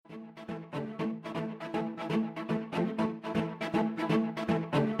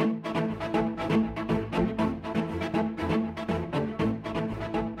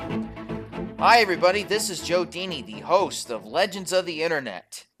Hi, everybody. This is Joe Dini, the host of Legends of the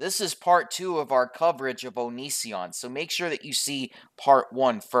Internet. This is part 2 of our coverage of Onision, so make sure that you see part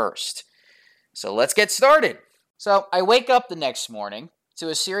 1 first. So let's get started. So I wake up the next morning to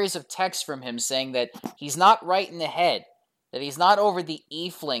a series of texts from him saying that he's not right in the head, that he's not over the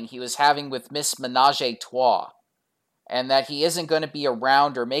e-fling he was having with Miss Menage a Trois, and that he isn't going to be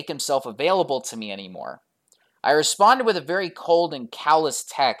around or make himself available to me anymore. I responded with a very cold and callous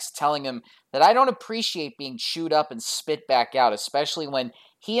text telling him that I don't appreciate being chewed up and spit back out, especially when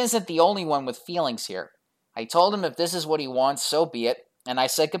he isn't the only one with feelings here. I told him if this is what he wants, so be it, and I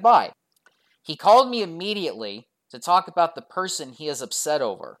said goodbye. He called me immediately to talk about the person he is upset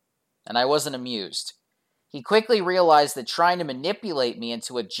over, and I wasn't amused. He quickly realized that trying to manipulate me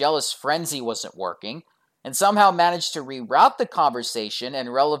into a jealous frenzy wasn't working, and somehow managed to reroute the conversation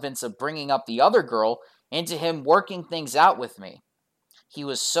and relevance of bringing up the other girl into him working things out with me. He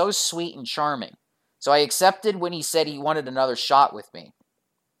was so sweet and charming, so I accepted when he said he wanted another shot with me.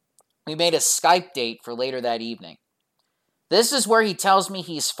 We made a Skype date for later that evening. This is where he tells me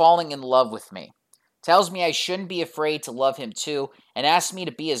he's falling in love with me, tells me I shouldn't be afraid to love him too, and asks me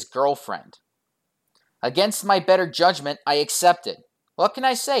to be his girlfriend. Against my better judgment, I accepted. What can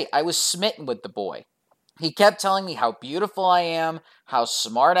I say? I was smitten with the boy. He kept telling me how beautiful I am, how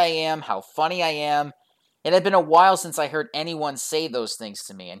smart I am, how funny I am. It had been a while since I heard anyone say those things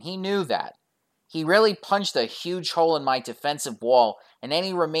to me, and he knew that. He really punched a huge hole in my defensive wall, and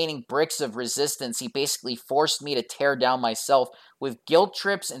any remaining bricks of resistance he basically forced me to tear down myself with guilt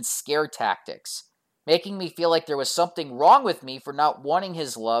trips and scare tactics, making me feel like there was something wrong with me for not wanting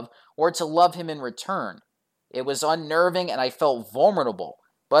his love or to love him in return. It was unnerving and I felt vulnerable,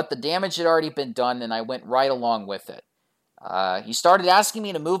 but the damage had already been done and I went right along with it. He started asking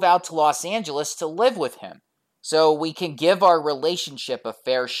me to move out to Los Angeles to live with him, so we can give our relationship a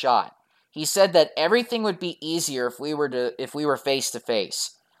fair shot. He said that everything would be easier if we were face to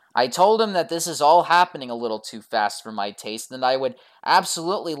face. I told him that this is all happening a little too fast for my taste, and I would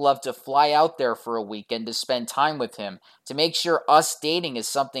absolutely love to fly out there for a weekend to spend time with him, to make sure us dating is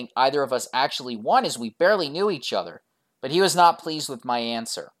something either of us actually want, as we barely knew each other. But he was not pleased with my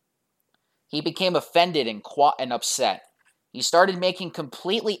answer. He became offended and upset. He started making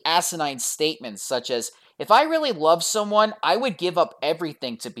completely asinine statements such as, if I really love someone, I would give up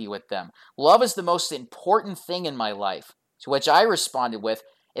everything to be with them. Love is the most important thing in my life. To which I responded with,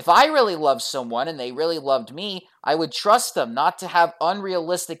 if I really loved someone and they really loved me, I would trust them not to have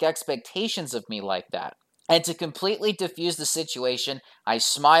unrealistic expectations of me like that. And to completely diffuse the situation, I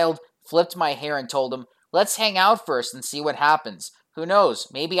smiled, flipped my hair, and told him, let's hang out first and see what happens. Who knows,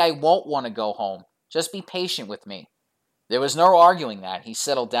 maybe I won't want to go home. Just be patient with me. There was no arguing that. He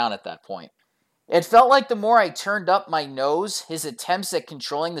settled down at that point. It felt like the more I turned up my nose, his attempts at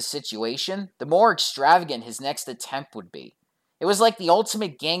controlling the situation, the more extravagant his next attempt would be. It was like the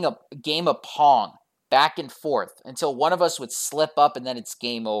ultimate game of Pong, back and forth, until one of us would slip up and then it's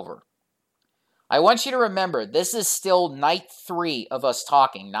game over. I want you to remember, this is still night 3 of us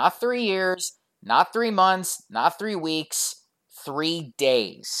talking. Not 3 years, not 3 months, not 3 weeks, 3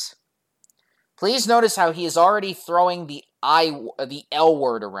 days. Please notice how he is already throwing the L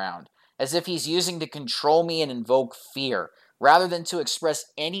word around, as if he's using to control me and invoke fear, rather than to express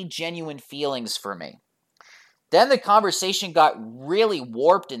any genuine feelings for me. Then the conversation got really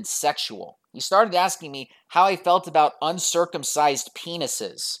warped and sexual. He started asking me how I felt about uncircumcised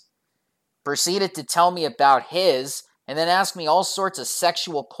penises, proceeded to tell me about his, and then asked me all sorts of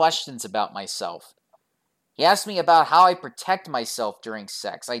sexual questions about myself. He asked me about how I protect myself during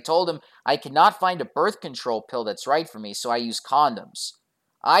sex. I told him I could not find a birth control pill that's right for me, so I use condoms.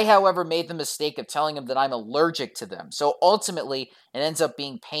 I, however, made the mistake of telling him that I'm allergic to them, so ultimately it ends up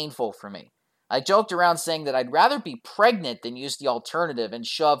being painful for me. I joked around saying that I'd rather be pregnant than use the alternative and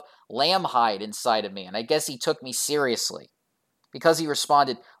shove lamb hide inside of me, and I guess he took me seriously. Because he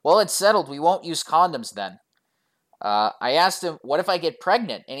responded, well, it's settled, we won't use condoms then. I asked him, what if I get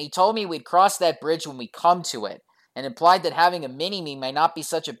pregnant? And he told me we'd cross that bridge when we come to it, and implied that having a mini-me might not be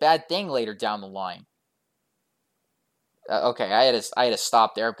such a bad thing later down the line. Okay, I had to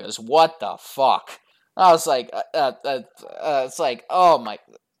stop there because what the fuck? I was like, it's like, oh my,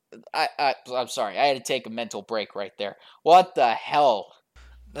 I'm sorry, I had to take a mental break right there. What the hell?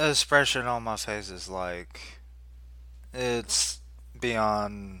 The expression on my face is like, it's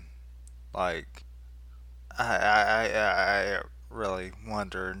beyond, like, I really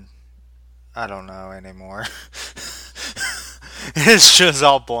wondered. I don't know anymore. It's just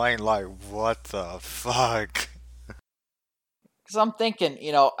all blank, like, what the fuck? Because I'm thinking,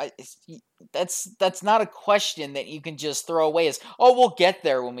 that's not a question that you can just throw away as, oh, we'll get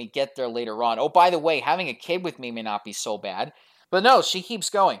there when we get there later on. Oh, by the way, having a kid with me may not be so bad. But no, she keeps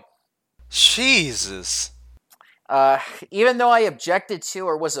going. Jesus. Uh, Even though I objected to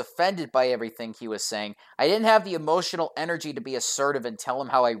or was offended by everything he was saying, I didn't have the emotional energy to be assertive and tell him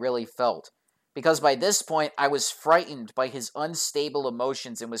how I really felt. Because by this point, I was frightened by his unstable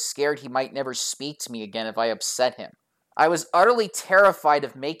emotions and was scared he might never speak to me again if I upset him. I was utterly terrified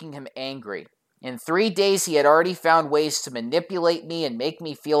of making him angry. In 3 days, he had already found ways to manipulate me and make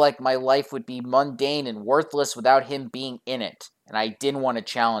me feel like my life would be mundane and worthless without him being in it, and I didn't want to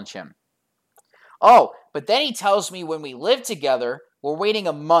challenge him. Oh, but then he tells me when we live together, we're waiting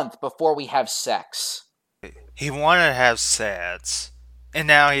a month before we have sex. He wanted to have sex, and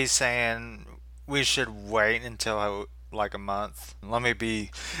now he's saying we should wait until like a month.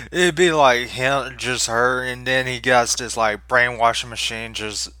 It'd be like him, just her, and then he got this like brainwashing machine,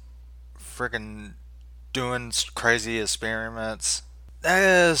 just freaking doing crazy experiments.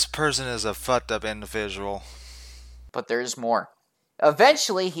 This person is a fucked up individual. But there's more.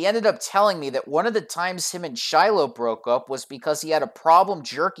 Eventually, he ended up telling me that one of the times him and Shiloh broke up was because he had a problem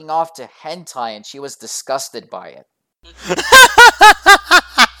jerking off to hentai and she was disgusted by it.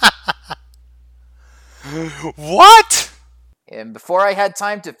 What? And before I had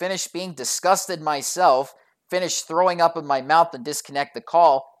time to finish being disgusted myself, finish throwing up in my mouth and disconnect the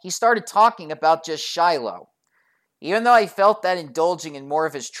call, he started talking about just Shiloh. Even though I felt that indulging in more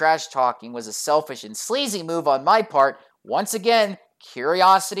of his trash talking was a selfish and sleazy move on my part, once again,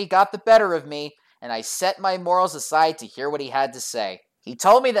 curiosity got the better of me, and I set my morals aside to hear what he had to say. He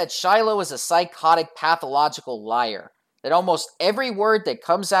told me that Shiloh is a psychotic, pathological liar, that almost every word that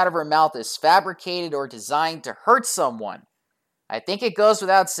comes out of her mouth is fabricated or designed to hurt someone. I think it goes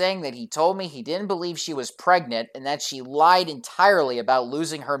without saying that he told me he didn't believe she was pregnant and that she lied entirely about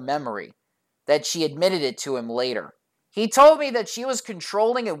losing her memory, that she admitted it to him later. He told me that she was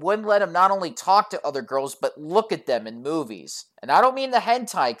controlling and wouldn't let him not only talk to other girls, but look at them in movies. And I don't mean the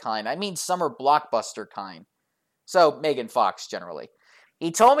hentai kind, I mean summer blockbuster kind. So, Megan Fox, generally.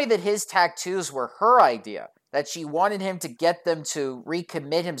 He told me that his tattoos were her idea, that she wanted him to get them to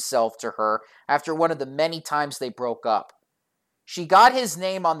recommit himself to her after one of the many times they broke up. She got his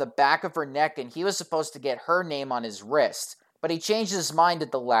name on the back of her neck and he was supposed to get her name on his wrist, but he changed his mind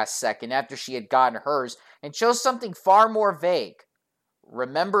at the last second after she had gotten hers and chose something far more vague.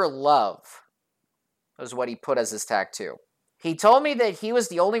 Remember love was what he put as his tattoo. He told me that he was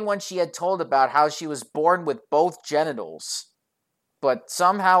the only one she had told about how she was born with both genitals, but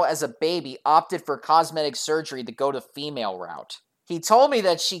somehow as a baby opted for cosmetic surgery to go the female route. He told me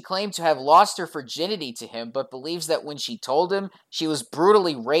that she claimed to have lost her virginity to him, but believes that when she told him she was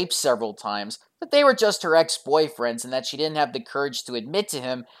brutally raped several times, that they were just her ex-boyfriends and that she didn't have the courage to admit to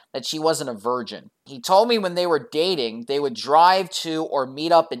him that she wasn't a virgin. He told me when they were dating, they would drive to or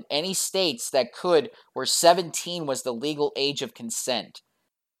meet up in any states that could, where 17 was the legal age of consent.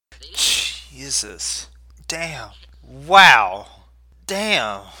 Jesus. Damn. Wow.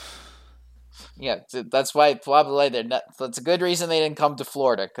 Damn. Yeah, that's why probably they're not. That's a good reason they didn't come to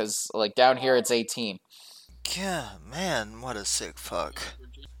Florida, because like down here it's 18. Yeah, man, what a sick fuck.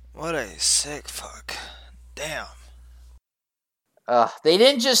 What a sick fuck. Damn. They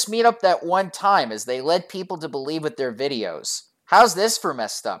didn't just meet up that one time, as they led people to believe with their videos. How's this for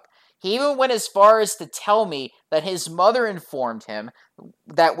messed up? He even went as far as to tell me that his mother informed him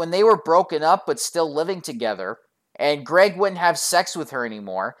that when they were broken up but still living together, and Greg wouldn't have sex with her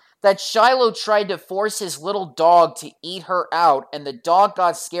anymore, that Shiloh tried to force his little dog to eat her out, and the dog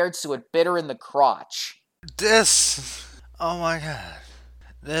got scared so it bit her in the crotch. Oh my god.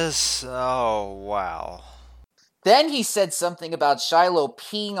 Oh wow. Then he said something about Shiloh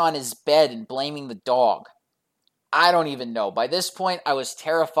peeing on his bed and blaming the dog. I don't even know. By this point, I was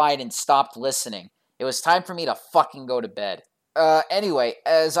terrified and stopped listening. It was time for me to fucking go to bed. Anyway,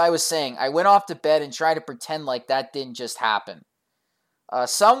 as I was saying, I went off to bed and tried to pretend like that didn't just happen.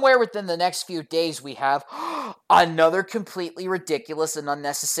 Somewhere within the next few days, we have another completely ridiculous and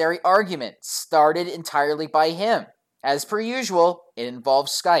unnecessary argument, started entirely by him. As per usual, it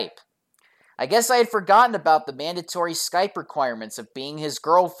involves Skype. I guess I had forgotten about the mandatory Skype requirements of being his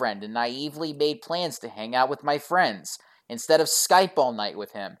girlfriend and naively made plans to hang out with my friends, instead of Skype all night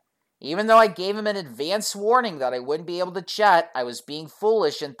with him. Even though I gave him an advance warning that I wouldn't be able to chat, I was being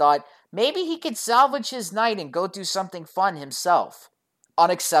foolish and thought maybe he could salvage his night and go do something fun himself.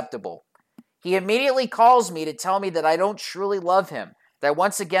 Unacceptable. He immediately calls me to tell me that I don't truly love him, that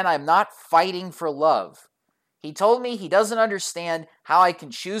once again I'm not fighting for love. He told me he doesn't understand how I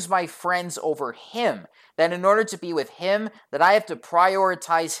can choose my friends over him, that in order to be with him, that I have to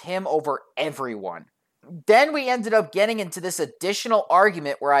prioritize him over everyone. Then we ended up getting into this additional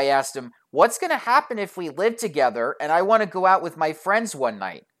argument where I asked him, what's going to happen if we live together and I want to go out with my friends one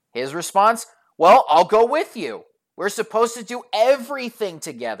night? His response, well, I'll go with you. We're supposed to do everything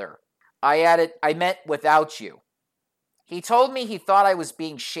together. I added, I meant without you. He told me he thought I was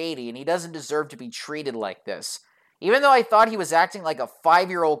being shady and he doesn't deserve to be treated like this. Even though I thought he was acting like a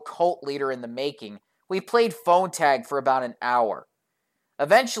 5-year-old cult leader in the making, we played phone tag for about an hour.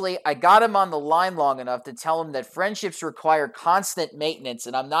 Eventually, I got him on the line long enough to tell him that friendships require constant maintenance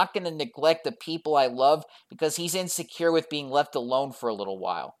and I'm not going to neglect the people I love because he's insecure with being left alone for a little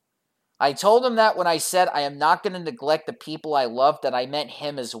while. I told him that when I said I am not going to neglect the people I love, that I meant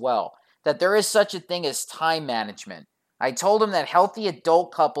him as well, that there is such a thing as time management. I told him that healthy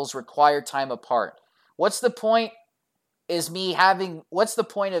adult couples require time apart. What's the point of me having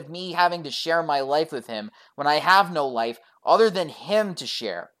to share my life with him when I have no life other than him to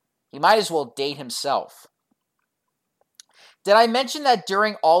share? He might as well date himself. Did I mention that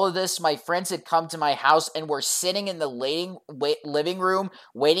during all of this, my friends had come to my house and were sitting in the living room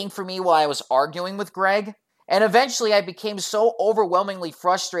waiting for me while I was arguing with Greg? And eventually I became so overwhelmingly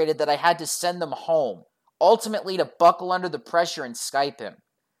frustrated that I had to send them home, ultimately to buckle under the pressure and Skype him.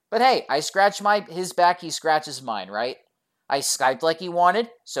 But hey, I scratch his back, he scratches mine, right? I Skyped like he wanted,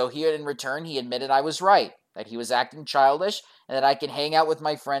 so in return he admitted I was right, that he was acting childish, and that I can hang out with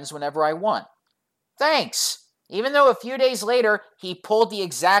my friends whenever I want. Thanks! Even though a few days later, he pulled the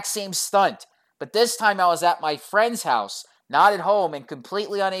exact same stunt, but this time I was at my friend's house, not at home, and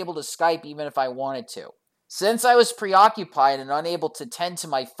completely unable to Skype even if I wanted to. Since I was preoccupied and unable to tend to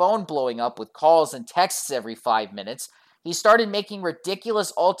my phone blowing up with calls and texts every 5 minutes, he started making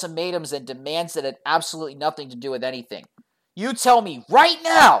ridiculous ultimatums and demands that had absolutely nothing to do with anything. You tell me right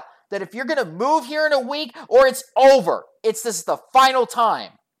now that if you're going to move here in a week or it's over. This is the final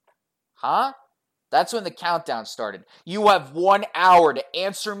time. Huh? That's when the countdown started. You have 1 hour to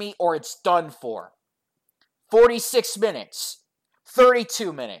answer me or it's done for. 46 minutes.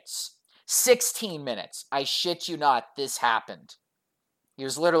 32 minutes. 16 minutes. I shit you not, this happened. He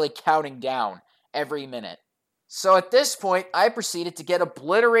was literally counting down every minute. So at this point, I proceeded to get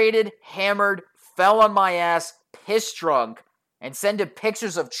obliterated, hammered, fell on my ass, piss drunk, and send him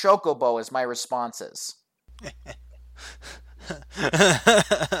pictures of Chocobo as my responses.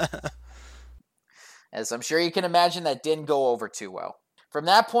 As I'm sure you can imagine, that didn't go over too well. From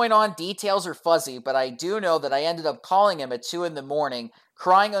that point on, details are fuzzy, but I do know that I ended up calling him at 2 a.m,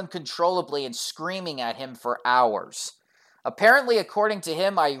 crying uncontrollably and screaming at him for hours. Apparently, according to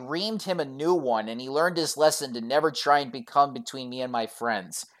him, I reamed him a new one, and he learned his lesson to never try and become between me and my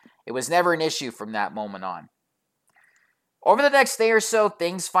friends. It was never an issue from that moment on. Over the next day or so,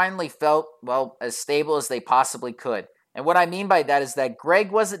 things finally felt, well, as stable as they possibly could. And what I mean by that is that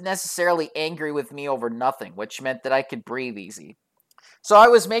Greg wasn't necessarily angry with me over nothing, which meant that I could breathe easy. So I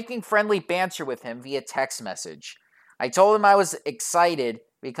was making friendly banter with him via text message. I told him I was excited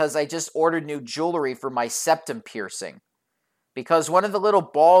because I just ordered new jewelry for my septum piercing. Because one of the little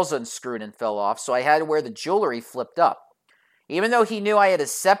balls unscrewed and fell off, so I had to wear the jewelry flipped up. Even though he knew I had a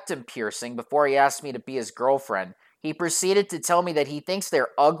septum piercing before he asked me to be his girlfriend, he proceeded to tell me that he thinks they're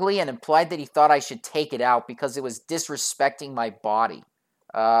ugly and implied that he thought I should take it out because it was disrespecting my body.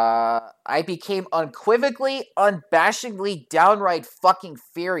 I became unequivocally, unabashedly, downright fucking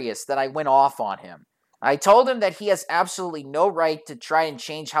furious that I went off on him. I told him that he has absolutely no right to try and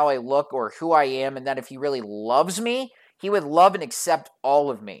change how I look or who I am, and that if he really loves me, he would love and accept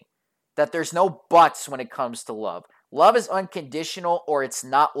all of me. That there's no buts when it comes to love. Love is unconditional or it's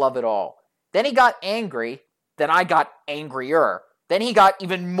not love at all. Then he got angry. Then I got angrier. Then he got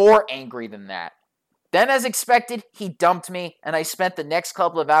even more angry than that. Then, as expected, he dumped me, and I spent the next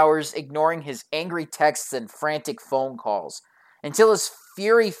couple of hours ignoring his angry texts and frantic phone calls, until his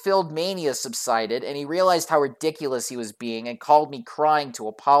fury-filled mania subsided and he realized how ridiculous he was being and called me crying to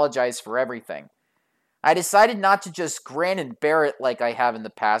apologize for everything. I decided not to just grin and bear it like I have in the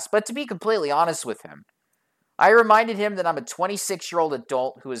past, but to be completely honest with him. I reminded him that I'm a 26-year-old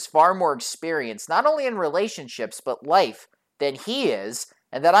adult who is far more experienced, not only in relationships, but life, than he is,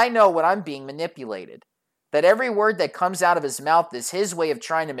 and that I know when I'm being manipulated. That every word that comes out of his mouth is his way of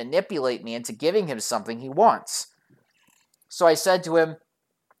trying to manipulate me into giving him something he wants. So I said to him,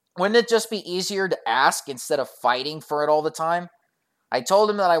 wouldn't it just be easier to ask instead of fighting for it all the time? I told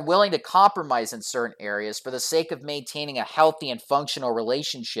him that I'm willing to compromise in certain areas for the sake of maintaining a healthy and functional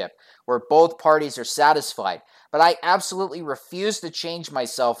relationship where both parties are satisfied, but I absolutely refuse to change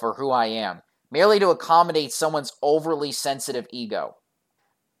myself or who I am. merely to accommodate someone's overly sensitive ego.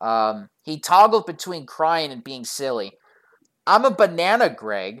 He toggled between crying and being silly. I'm a banana,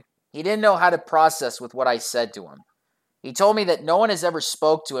 Greg. He didn't know how to process with what I said to him. He told me that no one has ever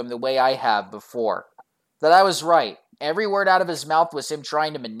spoke to him the way I have before. That I was right. Every word out of his mouth was him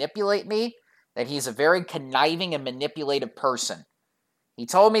trying to manipulate me, that he's a very conniving and manipulative person. He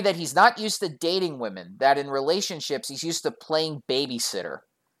told me that he's not used to dating women, that in relationships he's used to playing babysitter.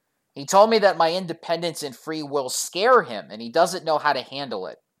 He told me that my independence and free will scare him, and he doesn't know how to handle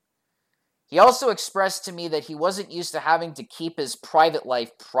it. He also expressed to me that he wasn't used to having to keep his private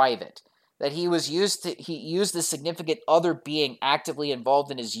life private, that he used the significant other being actively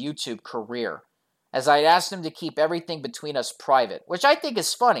involved in his YouTube career, as I had asked him to keep everything between us private, which I think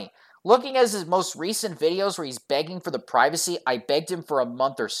is funny. Looking at his most recent videos where he's begging for the privacy, I begged him for a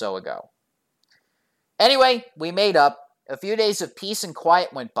month or so ago. Anyway, we made up. A few days of peace and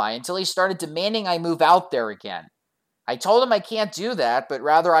quiet went by until he started demanding I move out there again. I told him I can't do that, but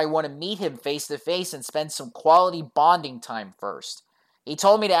rather I want to meet him face to face and spend some quality bonding time first. He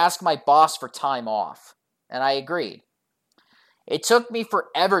told me to ask my boss for time off, and I agreed. It took me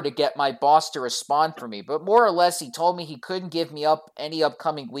forever to get my boss to respond for me, but more or less he told me he couldn't give me up any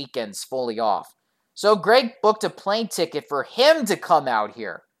upcoming weekends fully off. So Greg booked a plane ticket for him to come out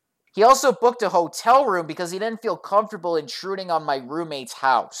here. He also booked a hotel room because he didn't feel comfortable intruding on my roommate's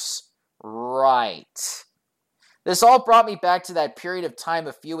house. Right. This all brought me back to that period of time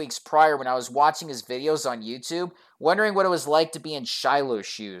a few weeks prior when I was watching his videos on YouTube, wondering what it was like to be in Shiloh's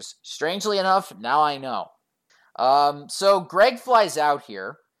shoes. Strangely enough, now I know. So Greg flies out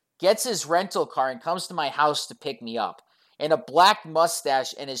here, gets his rental car, and comes to my house to pick me up, in a black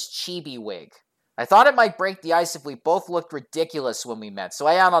mustache and his chibi wig. I thought it might break the ice if we both looked ridiculous when we met, so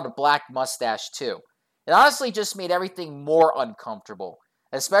I had on a black mustache too. It honestly just made everything more uncomfortable,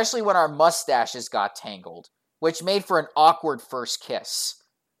 especially when our mustaches got tangled, which made for an awkward first kiss.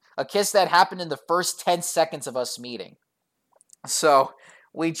 A kiss that happened in the first 10 seconds of us meeting. So,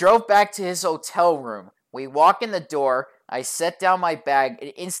 we drove back to his hotel room. We walk in the door, I set down my bag,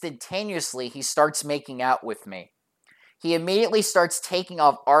 and instantaneously he starts making out with me. He immediately starts taking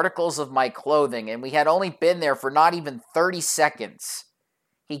off articles of my clothing, and we had only been there for not even 30 seconds.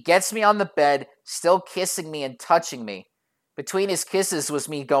 He gets me on the bed, still kissing me and touching me. Between his kisses was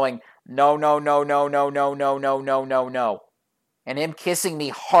me going, no, no, no, no, no, no, no, no, no, no, no, and him kissing me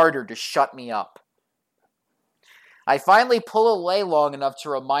harder to shut me up. I finally pull away long enough to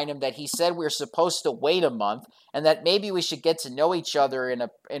remind him that he said we were supposed to wait a month and that maybe we should get to know each other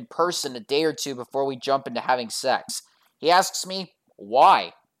in person a day or two before we jump into having sex. He asks me,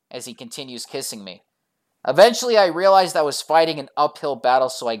 why, as he continues kissing me. Eventually, I realized I was fighting an uphill battle,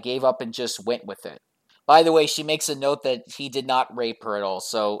 so I gave up and just went with it. By the way, she makes a note that he did not rape her at all,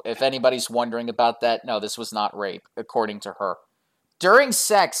 so if anybody's wondering about that, no, this was not rape, according to her. During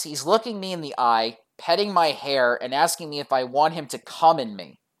sex, he's looking me in the eye, petting my hair, and asking me if I want him to come in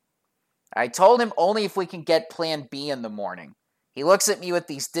me. I told him only if we can get Plan B in the morning. He looks at me with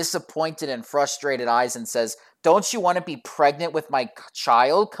these disappointed and frustrated eyes and says, don't you want to be pregnant with my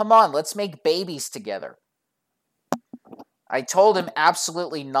child? Come on, let's make babies together. I told him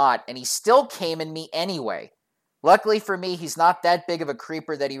absolutely not, and he still came in me anyway. Luckily for me, he's not that big of a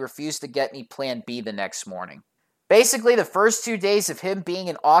creeper that he refused to get me Plan B the next morning. Basically, the first 2 days of him being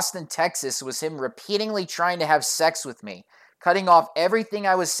in Austin, Texas was him repeatedly trying to have sex with me, cutting off everything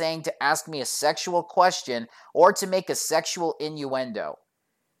I was saying to ask me a sexual question or to make a sexual innuendo.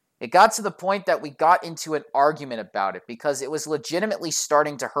 It got to the point that we got into an argument about it because it was legitimately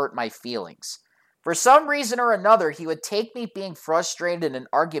starting to hurt my feelings. For some reason or another, he would take me being frustrated and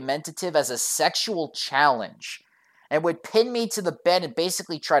argumentative as a sexual challenge and would pin me to the bed and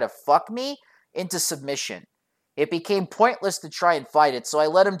basically try to fuck me into submission. It became pointless to try and fight it, so I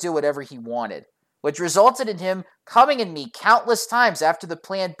let him do whatever he wanted, which resulted in him coming in me countless times after the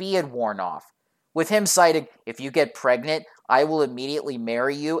Plan B had worn off, with him citing, if you get pregnant, I will immediately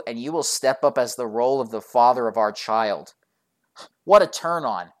marry you and you will step up as the role of the father of our child. What a turn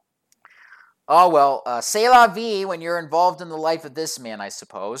on. Oh well, c'est la vie when you're involved in the life of this man, I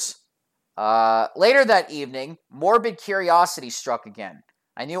suppose. Later that evening, morbid curiosity struck again.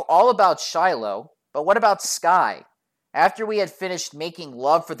 I knew all about Shiloh, but what about Sky? After we had finished making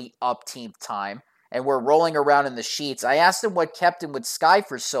love for the upteenth time, and were rolling around in the sheets, I asked him what kept him with Sky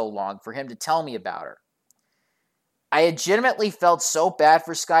for so long for him to tell me about her. I legitimately felt so bad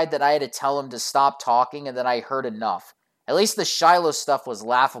for Sky that I had to tell him to stop talking and that I heard enough. At least the Shiloh stuff was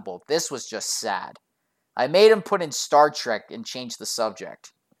laughable. This was just sad. I made him put in Star Trek and change the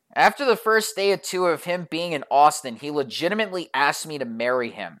subject. After the first day or two of him being in Austin, he legitimately asked me to marry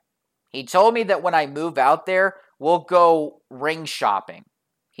him. He told me that when I move out there, we'll go ring shopping.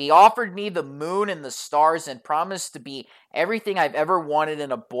 He offered me the moon and the stars and promised to be everything I've ever wanted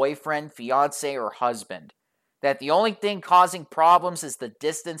in a boyfriend, fiance, or husband. That the only thing causing problems is the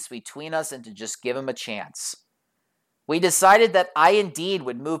distance between us and to just give him a chance. We decided that I indeed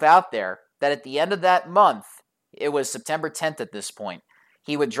would move out there, that at the end of that month, it was September 10th at this point,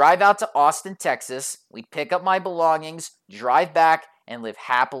 he would drive out to Austin, Texas, we'd pick up my belongings, drive back, and live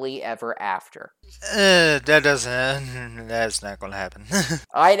happily ever after. That's not gonna happen.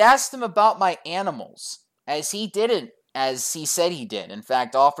 I'd asked him about my animals, as he didn't, as he said he did. In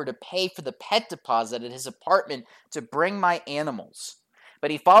fact, offered to pay for the pet deposit at his apartment to bring my animals. But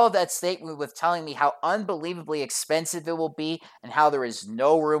he followed that statement with telling me how unbelievably expensive it will be and how there is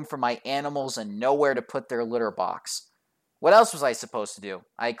no room for my animals and nowhere to put their litter box. What else was I supposed to do?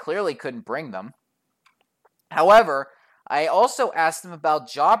 I clearly couldn't bring them. However, I also asked him about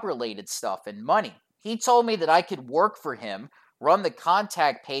job-related stuff and money. He told me that I could work for him, run the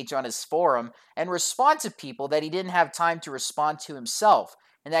contact page on his forum, and respond to people that he didn't have time to respond to himself,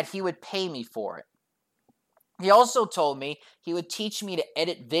 and that he would pay me for it. He also told me he would teach me to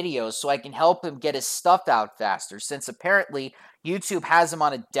edit videos so I can help him get his stuff out faster, since apparently YouTube has him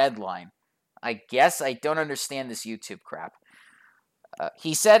on a deadline. I guess I don't understand this YouTube crap.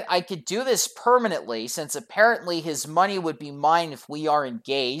 He said I could do this permanently, since apparently his money would be mine if we are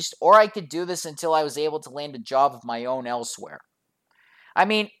engaged, or I could do this until I was able to land a job of my own elsewhere. I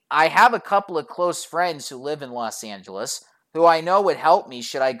mean, I have a couple of close friends who live in Los Angeles, who I know would help me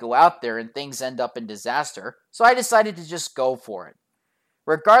should I go out there and things end up in disaster, so I decided to just go for it.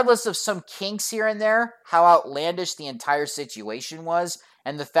 Regardless of some kinks here and there, how outlandish the entire situation was,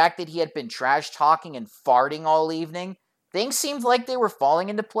 and the fact that he had been trash-talking and farting all evening, things seemed like they were falling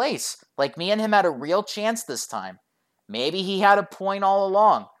into place, like me and him had a real chance this time. Maybe he had a point all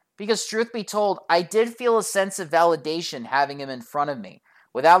along, because truth be told, I did feel a sense of validation having him in front of me,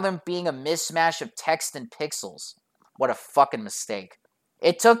 without him being a mismatch of text and pixels. What a fucking mistake.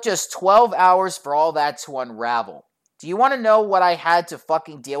 It took just 12 hours for all that to unravel. Do you want to know what I had to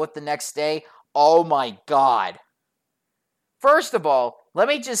fucking deal with the next day? Oh my god. First of all, let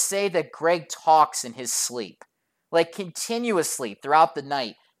me just say that Greg talks in his sleep. Like continuously throughout the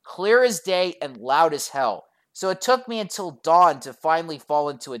night, clear as day and loud as hell. So it took me until dawn to finally fall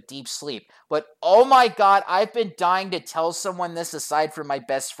into a deep sleep. But oh my god, I've been dying to tell someone this aside from my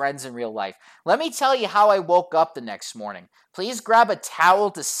best friends in real life. Let me tell you how I woke up the next morning. Please grab a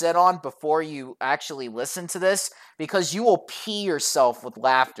towel to sit on before you actually listen to this, because you will pee yourself with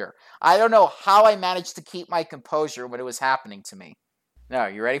laughter. I don't know how I managed to keep my composure when it was happening to me. Now,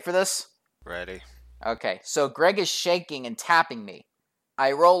 you ready for this? Ready. Okay, so Greg is shaking and tapping me.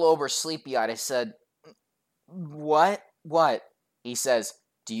 I roll over sleepy-eyed. I said, What? What? He says,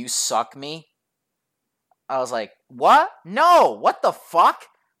 do you suck me? I was like, what? No! What the fuck?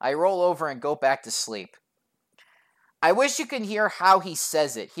 I roll over and go back to sleep. I wish you could hear how he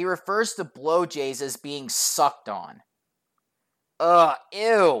says it. He refers to blowjays as being sucked on.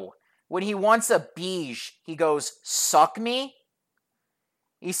 Ew. When he wants a beige, he goes, suck me?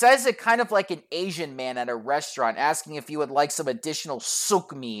 He says it kind of like an Asian man at a restaurant asking if you would like some additional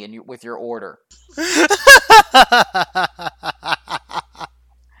sukmi with your order.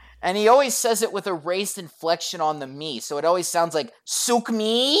 And he always says it with a raised inflection on the me, so it always sounds like,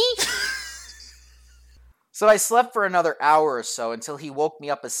 sukmi? So I slept for another hour or so until he woke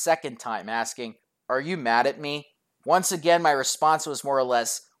me up a second time asking, are you mad at me? Once again, my response was more or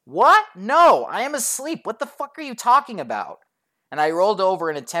less, what? No, I am asleep. What the fuck are you talking about? And I rolled over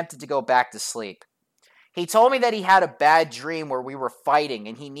and attempted to go back to sleep. He told me that he had a bad dream where we were fighting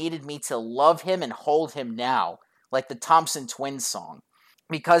and he needed me to love him and hold him now, like the Thompson Twins song,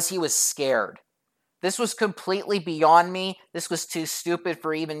 because he was scared. This was completely beyond me. This was too stupid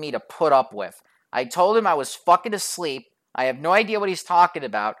for even me to put up with. I told him I was fucking asleep, I have no idea what he's talking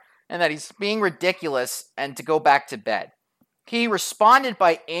about, and that he's being ridiculous and to go back to bed. He responded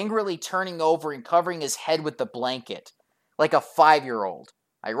by angrily turning over and covering his head with the blanket, like a 5-year-old.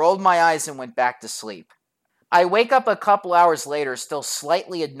 I rolled my eyes and went back to sleep. I wake up a couple hours later, still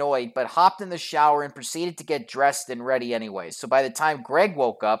slightly annoyed, but hopped in the shower and proceeded to get dressed and ready anyway. So by the time Greg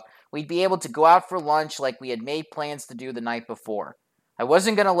woke up, we'd be able to go out for lunch like we had made plans to do the night before. I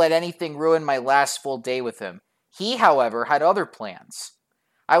wasn't going to let anything ruin my last full day with him. He, however, had other plans.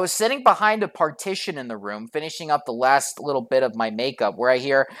 I was sitting behind a partition in the room, finishing up the last little bit of my makeup, where I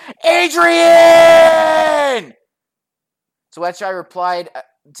hear, Adrian! To which I replied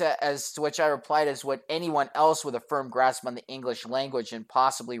as what anyone else with a firm grasp on the English language and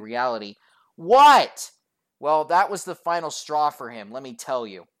possibly reality. What? Well, that was the final straw for him, let me tell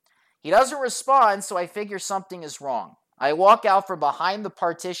you. He doesn't respond, so I figure something is wrong. I walk out from behind the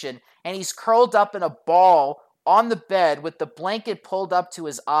partition, and he's curled up in a ball on the bed with the blanket pulled up to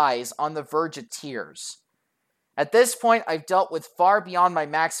his eyes on the verge of tears. At this point, I've dealt with far beyond my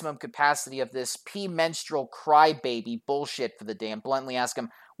maximum capacity of this premenstrual crybaby bullshit for the day and bluntly ask him,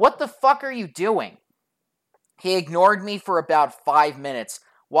 "What the fuck are you doing?" He ignored me for about 5 minutes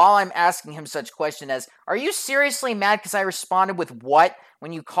while I'm asking him such questions as, "Are you seriously mad because I responded with what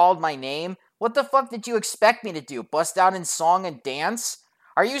when you called my name? What the fuck did you expect me to do? Bust out in song and dance?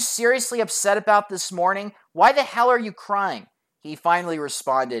 Are you seriously upset about this morning? Why the hell are you crying?" He finally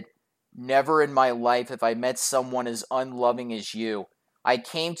responded, "Never in my life have I met someone as unloving as you. I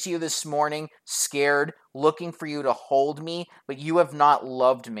came to you this morning, scared, looking for you to hold me, but you have not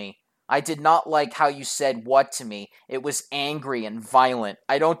loved me. I did not like how you said what to me. It was angry and violent.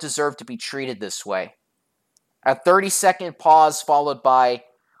 I don't deserve to be treated this way." A 30-second pause followed by,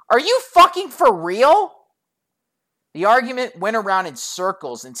 "Are you fucking for real?" The argument went around in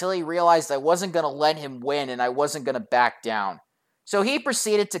circles until he realized I wasn't going to let him win and I wasn't going to back down. So he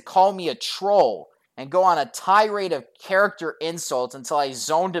proceeded to call me a troll and go on a tirade of character insults until I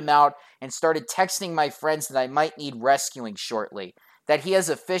zoned him out and started texting my friends that I might need rescuing shortly, that he has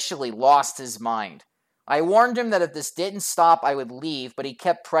officially lost his mind. I warned him that if this didn't stop, I would leave, but he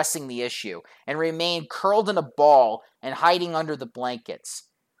kept pressing the issue and remained curled in a ball and hiding under the blankets.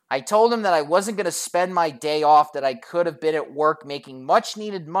 I told him that I wasn't going to spend my day off, that I could have been at work making much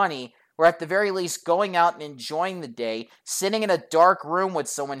needed money, or at the very least going out and enjoying the day, sitting in a dark room with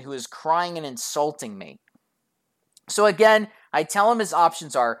someone who is crying and insulting me. So again, I tell him his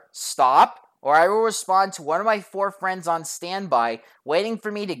options are stop, or I will respond to one of my 4 friends on standby, waiting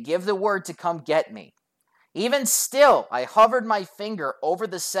for me to give the word to come get me. Even still, I hovered my finger over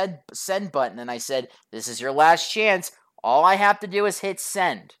the send button and I said, "This is your last chance. All I have to do is hit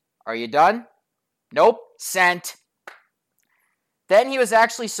send. Are you done?" "Nope, sent." Then he was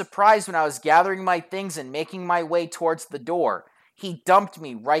actually surprised when I was gathering my things and making my way towards the door. He dumped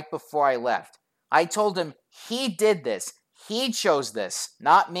me right before I left. I told him he did this. He chose this,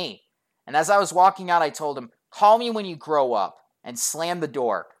 not me. And as I was walking out, I told him, "Call me when you grow up," and slammed the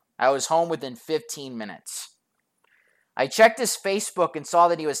door. I was home within 15 minutes. I checked his Facebook and saw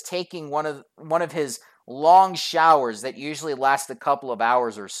that he was taking one of his long showers that usually last a couple of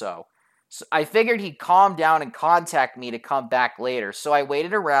hours or so. So I figured he'd calm down and contact me to come back later, so I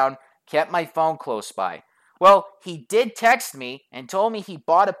waited around, kept my phone close by. Well, he did text me and told me he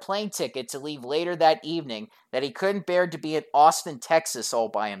bought a plane ticket to leave later that evening, that he couldn't bear to be in Austin, Texas all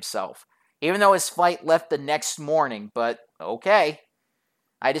by himself, even though his flight left the next morning, but okay.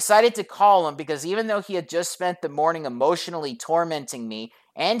 I decided to call him because even though he had just spent the morning emotionally tormenting me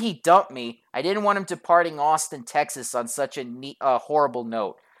and he dumped me, I didn't want him departing Austin, Texas on such a horrible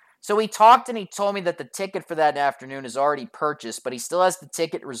note. So we talked and he told me that the ticket for that afternoon is already purchased, but he still has the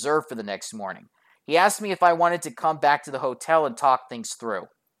ticket reserved for the next morning. He asked me if I wanted to come back to the hotel and talk things through.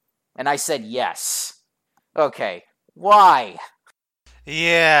 And I said yes. Okay, why?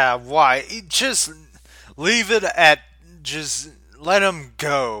 Yeah, why? Just leave it at just let him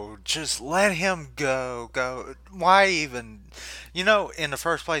go. Just let him go. Go. Why even? In the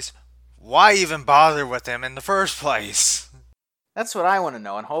first place, why even bother with him in the first place? That's what I want to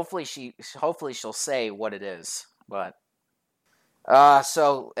know, and hopefully she'll say what it is. But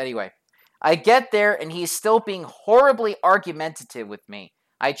so anyway, I get there and he's still being horribly argumentative with me.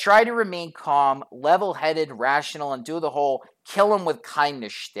 I try to remain calm, level-headed, rational, and do the whole kill him with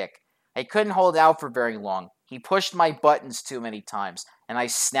kindness shtick. I couldn't hold out for very long. He pushed my buttons too many times, and I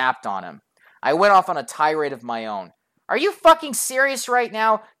snapped on him. I went off on a tirade of my own. "Are you fucking serious right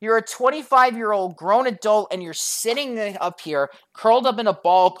now? You're a 25-year-old grown adult and you're sitting up here, curled up in a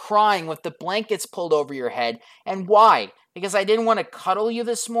ball, crying with the blankets pulled over your head. And why? Because I didn't want to cuddle you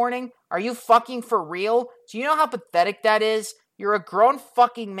this morning? Are you fucking for real? Do you know how pathetic that is? You're a grown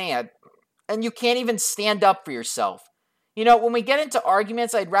fucking man, and you can't even stand up for yourself. When we get into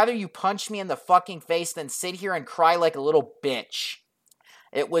arguments, I'd rather you punch me in the fucking face than sit here and cry like a little bitch."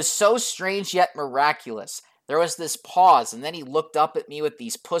 It was so strange yet miraculous. There was this pause, and then he looked up at me with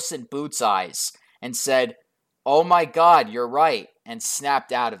these Puss in Boots eyes and said, "Oh my God, you're right," and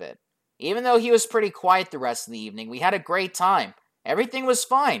snapped out of it. Even though he was pretty quiet the rest of the evening, we had a great time. Everything was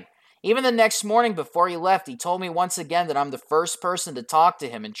fine. Even the next morning before he left, he told me once again that I'm the first person to talk to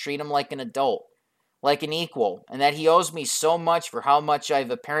him and treat him like an adult, like an equal, and that he owes me so much for how much I've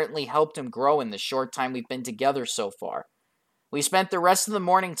apparently helped him grow in the short time we've been together so far. We spent the rest of the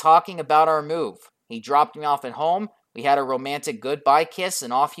morning talking about our move. He dropped me off at home, we had a romantic goodbye kiss,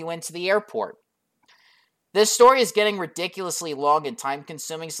 and off he went to the airport. This story is getting ridiculously long and time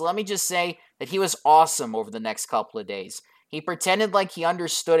consuming, so let me just say that he was awesome over the next couple of days. He pretended like he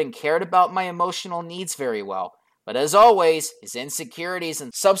understood and cared about my emotional needs very well. But as always, his insecurities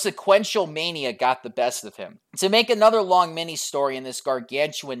and subsequential mania got the best of him. To make another long mini story in this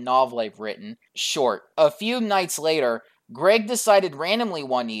gargantuan novel I've written short, a few nights later, Greg decided randomly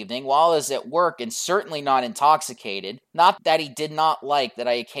one evening while I was at work and certainly not intoxicated, not that he did not like that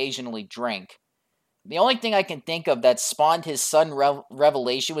I occasionally drink. The only thing I can think of that spawned his sudden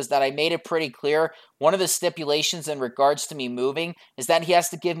revelation was that I made it pretty clear one of the stipulations in regards to me moving is that he has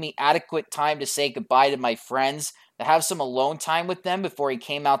to give me adequate time to say goodbye to my friends, to have some alone time with them before he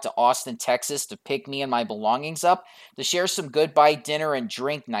came out to Austin, Texas to pick me and my belongings up, to share some goodbye dinner and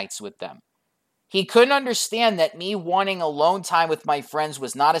drink nights with them. He couldn't understand that me wanting alone time with my friends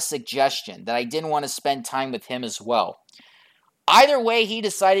was not a suggestion, that I didn't want to spend time with him as well. Either way, he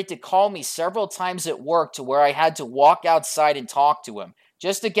decided to call me several times at work to where I had to walk outside and talk to him,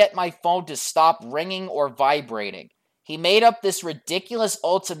 just to get my phone to stop ringing or vibrating. He made up this ridiculous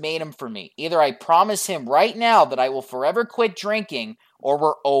ultimatum for me. Either I promise him right now that I will forever quit drinking, or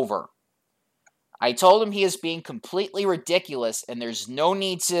we're over. I told him he is being completely ridiculous and there's no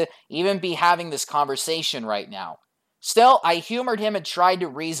need to even be having this conversation right now. Still, I humored him and tried to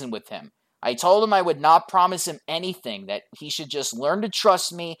reason with him. I told him I would not promise him anything, that he should just learn to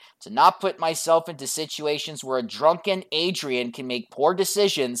trust me, to not put myself into situations where a drunken Adrian can make poor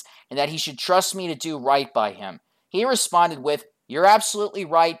decisions, and that he should trust me to do right by him. He responded with, "You're absolutely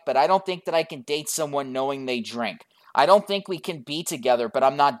right, but I don't think that I can date someone knowing they drink. I don't think we can be together, but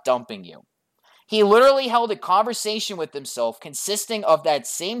I'm not dumping you." He literally held a conversation with himself consisting of that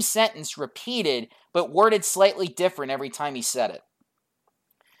same sentence repeated, but worded slightly different every time he said it.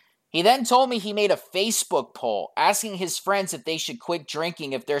 He then told me he made a Facebook poll asking his friends if they should quit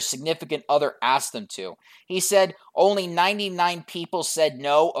drinking if their significant other asked them to. He said only 99 people said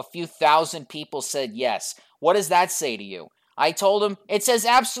no, a few thousand people said yes. What does that say to you? I told him, it says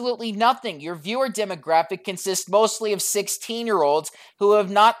absolutely nothing. Your viewer demographic consists mostly of 16-year-olds who have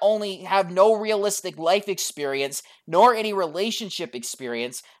not only have no realistic life experience, nor any relationship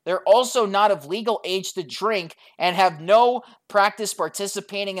experience, they're also not of legal age to drink and have no practice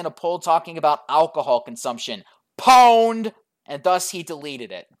participating in a poll talking about alcohol consumption. Pwned! And thus he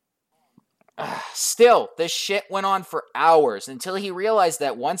deleted it. Still, this shit went on for hours until he realized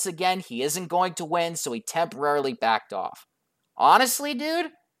that once again he isn't going to win, so he temporarily backed off. Honestly, dude,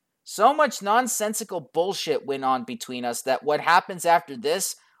 so much nonsensical bullshit went on between us that what happens after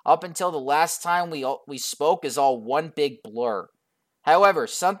this, up until the last time we spoke, is all one big blur. However,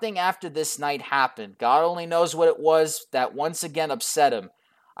 something after this night happened. God only knows what it was that once again upset him.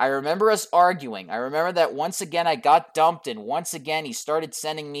 I remember us arguing. I remember that once again I got dumped, and once again he started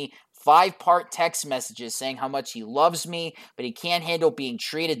sending me 5-part text messages saying how much he loves me, but he can't handle being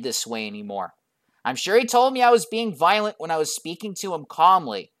treated this way anymore. I'm sure he told me I was being violent when I was speaking to him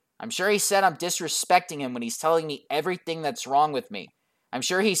calmly. I'm sure he said I'm disrespecting him when he's telling me everything that's wrong with me. I'm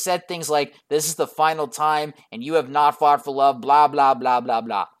sure he said things like, "This is the final time, and you have not fought for love, blah, blah, blah, blah,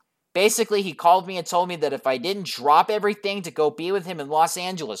 blah." Basically, he called me and told me that if I didn't drop everything to go be with him in Los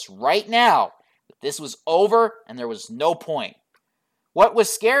Angeles right now, that this was over and there was no point. What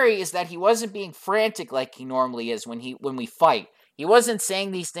was scary is that he wasn't being frantic like he normally is when we fight. He wasn't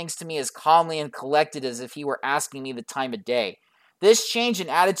saying these things to me as calmly and collected as if he were asking me the time of day. This change in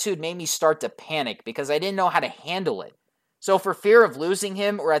attitude made me start to panic because I didn't know how to handle it. So for fear of losing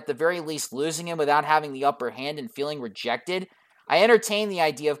him, or at the very least losing him without having the upper hand and feeling rejected, I entertained the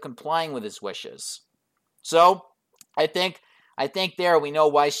idea of complying with his wishes. So, I think there we know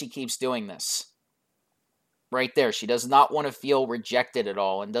why she keeps doing this. Right there, she does not want to feel rejected at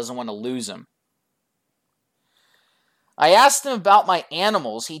all and doesn't want to lose him. I asked him about my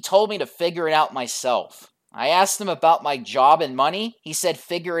animals. He told me to figure it out myself. I asked him about my job and money. He said,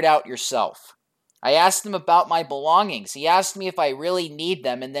 figure it out yourself. I asked him about my belongings. He asked me if I really need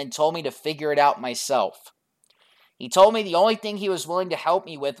them and then told me to figure it out myself. He told me the only thing he was willing to help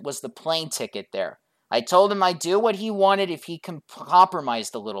me with was the plane ticket there. I told him I'd do what he wanted if he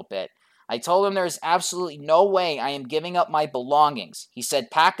compromised a little bit. I told him there's absolutely no way I am giving up my belongings. He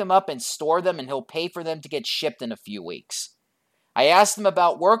said pack them up and store them and he'll pay for them to get shipped in a few weeks. I asked him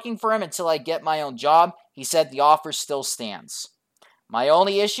about working for him until I get my own job. He said the offer still stands. My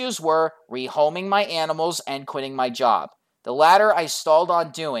only issues were rehoming my animals and quitting my job. The latter I stalled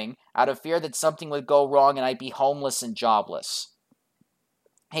on doing out of fear that something would go wrong and I'd be homeless and jobless.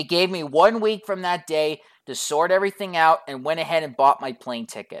 He gave me 1 week from that day to sort everything out and went ahead and bought my plane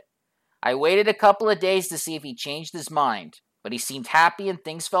ticket. I waited a couple of days to see if he changed his mind, but he seemed happy and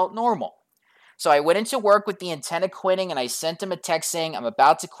things felt normal. So I went into work with the intent of quitting, and I sent him a text saying, I'm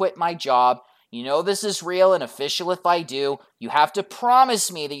about to quit my job. You know this is real and official if I do. You have to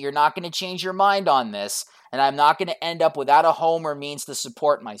promise me that you're not going to change your mind on this, and I'm not going to end up without a home or means to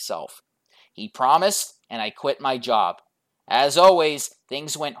support myself. He promised, and I quit my job. As always,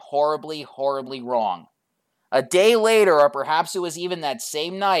 things went horribly, horribly wrong. A day later, or perhaps it was even that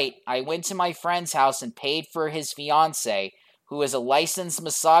same night, I went to my friend's house and paid for his fiancée, who is a licensed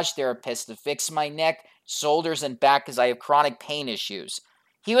massage therapist, to fix my neck, shoulders, and back because I have chronic pain issues.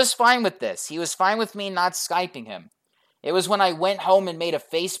 He was fine with this. He was fine with me not Skyping him. It was when I went home and made a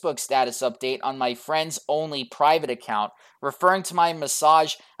Facebook status update on my friend's only private account, referring to my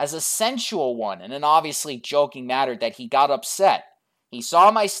massage as a sensual one in an obviously joking manner, that he got upset. He saw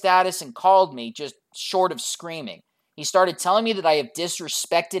my status and called me, just short of screaming. He started telling me that I have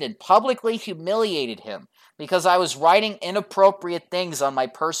disrespected and publicly humiliated him because I was writing inappropriate things on my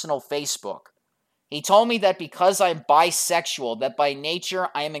personal Facebook. He told me that because I'm bisexual, that by nature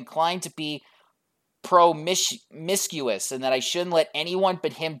I am inclined to be promiscuous and that I shouldn't let anyone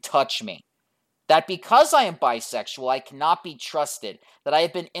but him touch me. That because I am bisexual, I cannot be trusted, that I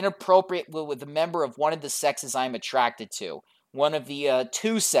have been inappropriate with a member of one of the sexes I am attracted to, one of the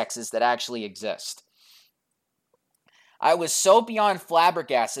two sexes that actually exist. I was so beyond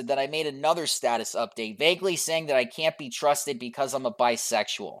flabbergasted that I made another status update, vaguely saying that I can't be trusted because I'm a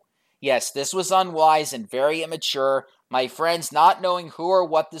bisexual. Yes, this was unwise and very immature. My friends, not knowing who or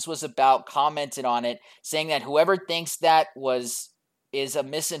what this was about, commented on it, saying that whoever thinks that is a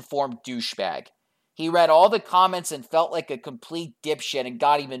misinformed douchebag. He read all the comments and felt like a complete dipshit and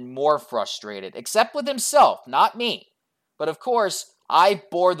got even more frustrated, except with himself, not me. But of course, I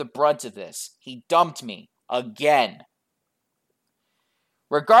bore the brunt of this. He dumped me. Again.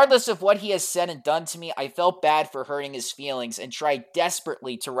 Regardless of what he has said and done to me, I felt bad for hurting his feelings and tried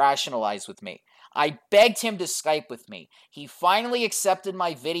desperately to rationalize with me. I begged him to Skype with me. He finally accepted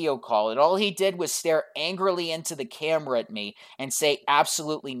my video call, and all he did was stare angrily into the camera at me and say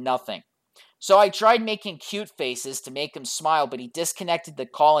absolutely nothing. So I tried making cute faces to make him smile, but he disconnected the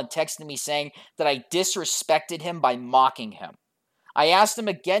call and texted me saying that I disrespected him by mocking him. I asked him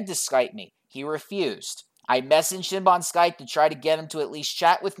again to Skype me. He refused. I messaged him on Skype to try to get him to at least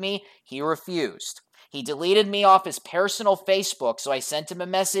chat with me. He refused. He deleted me off his personal Facebook, so I sent him a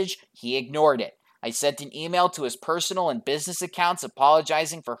message. He ignored it. I sent an email to his personal and business accounts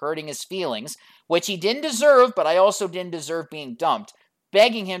apologizing for hurting his feelings, which he didn't deserve, but I also didn't deserve being dumped,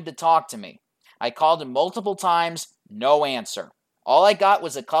 begging him to talk to me. I called him multiple times, no answer. All I got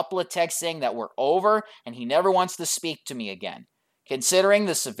was a couple of texts saying that we're over and he never wants to speak to me again. Considering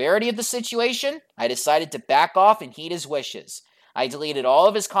the severity of the situation, I decided to back off and heed his wishes. I deleted all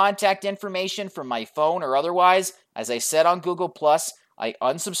of his contact information from my phone or otherwise. As I said on Google+, I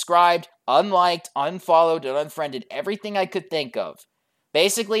unsubscribed, unliked, unfollowed, and unfriended everything I could think of.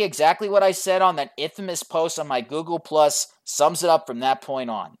 Basically, exactly what I said on that infamous post on my Google+ sums it up from that point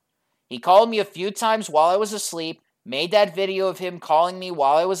on. He called me a few times while I was asleep, made that video of him calling me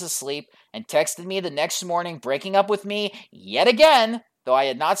while I was asleep, and texted me the next morning breaking up with me yet again, though I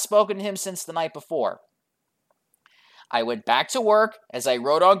had not spoken to him since the night before. I went back to work as I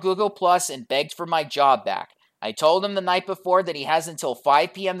wrote on Google+ and begged for my job back. I told him the night before that he has until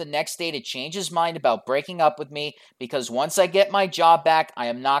 5 p.m. the next day to change his mind about breaking up with me because once I get my job back, I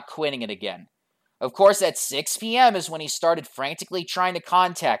am not quitting it again. Of course, at 6 p.m. is when he started frantically trying to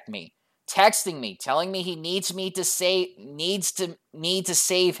contact me, texting me, telling me he needs to save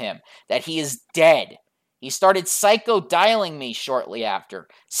him, that he is dead. He started psycho-dialing me shortly after.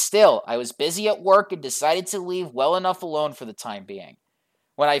 Still, I was busy at work and decided to leave well enough alone for the time being.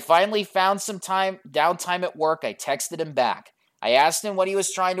 When I finally found some downtime at work, I texted him back. I asked him what he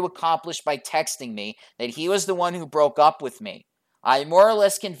was trying to accomplish by texting me, that he was the one who broke up with me. I more or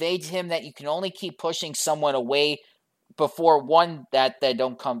less conveyed to him that you can only keep pushing someone away before they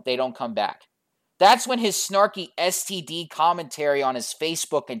don't come back. That's when his snarky STD commentary on his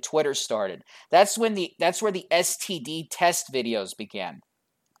Facebook and Twitter started. That's where the STD test videos began.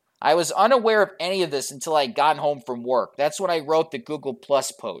 I was unaware of any of this until I got home from work. That's when I wrote the Google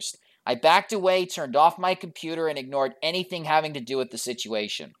Plus post. I backed away, turned off my computer, and ignored anything having to do with the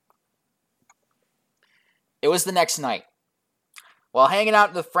situation. It was the next night. While hanging out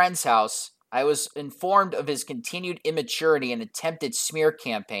at a friend's house, I was informed of his continued immaturity and attempted smear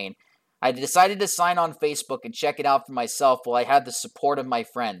campaign. I decided to sign on Facebook and check it out for myself while I had the support of my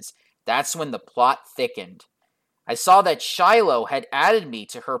friends. That's when the plot thickened. I saw that Shiloh had added me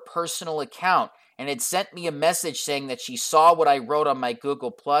to her personal account and had sent me a message saying that she saw what I wrote on my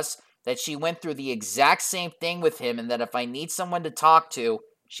Google+, that she went through the exact same thing with him, and that if I need someone to talk to,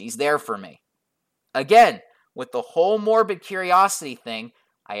 she's there for me. Again, with the whole morbid curiosity thing,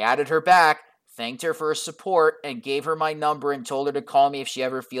 I added her back, thanked her for her support, and gave her my number and told her to call me if she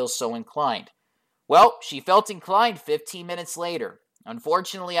ever feels so inclined. Well, she felt inclined 15 minutes later.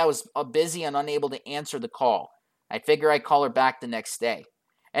 Unfortunately, I was busy and unable to answer the call. I figure I'd call her back the next day.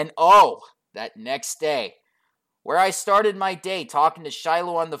 And oh, that next day, where I started my day talking to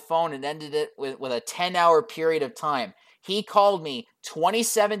Shiloh on the phone and ended it with a 10-hour period of time. He called me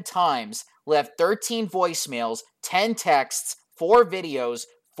 27 times, left 13 voicemails, 10 texts, 4 videos,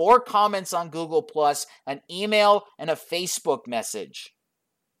 4 comments on Google+, an email, and a Facebook message.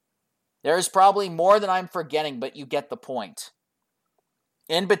 There's probably more than I'm forgetting, but you get the point.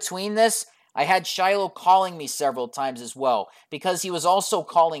 In between this, I had Shiloh calling me several times as well, because he was also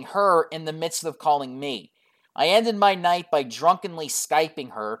calling her in the midst of calling me. I ended my night by drunkenly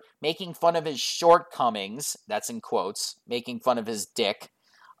Skyping her, making fun of his shortcomings, that's in quotes, making fun of his dick,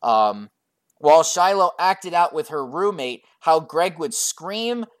 while Shiloh acted out with her roommate how Greg would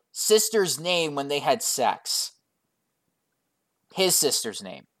scream sister's name when they had sex. His sister's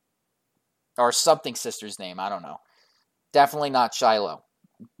name. Or something sister's name, I don't know. Definitely not Shiloh,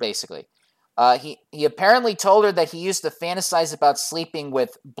 basically. He apparently told her that he used to fantasize about sleeping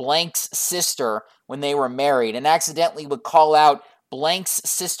with Blank's sister when they were married and accidentally would call out Blank's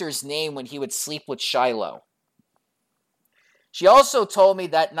sister's name when he would sleep with Shiloh. She also told me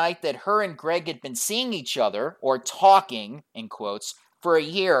that night that her and Greg had been seeing each other, or talking, in quotes, for a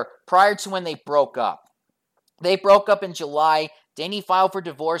year prior to when they broke up. They broke up in July. Didn't he file for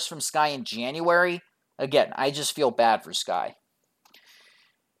divorce from Sky in January? Again, I just feel bad for Sky.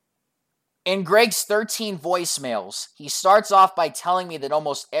 In Greg's 13 voicemails, he starts off by telling me that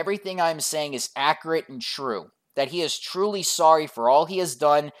almost everything I'm saying is accurate and true, that he is truly sorry for all he has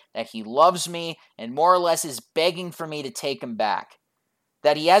done, that he loves me, and more or less is begging for me to take him back.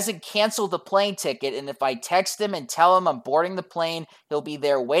 That he hasn't canceled the plane ticket, and if I text him and tell him I'm boarding the plane, he'll be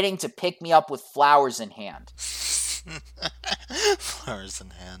there waiting to pick me up with flowers in hand. Flowers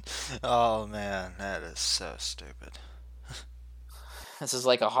in hand. Oh man, that is so stupid. This is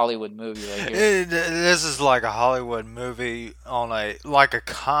like a Hollywood movie right here. This is like a Hollywood movie on like a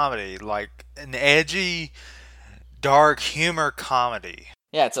comedy, like an edgy, dark humor comedy.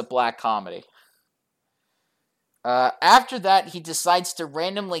 Yeah, it's a black comedy. After that, he decides to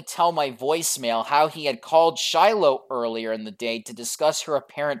randomly tell my voicemail how he had called Shiloh earlier in the day to discuss her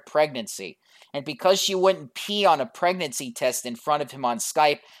apparent pregnancy. And because she wouldn't pee on a pregnancy test in front of him on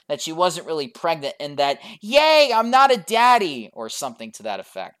Skype, that she wasn't really pregnant and that, yay, I'm not a daddy, or something to that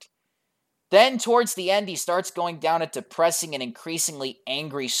effect. Then, towards the end, he starts going down a depressing and increasingly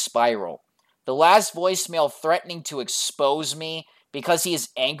angry spiral. The last voicemail threatening to expose me because he is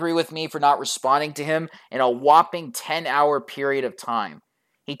angry with me for not responding to him in a whopping 10-hour period of time.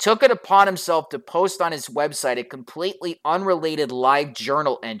 He took it upon himself to post on his website a completely unrelated live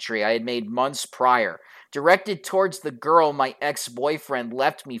journal entry I had made months prior, directed towards the girl my ex-boyfriend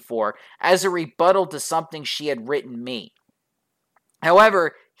left me for as a rebuttal to something she had written me.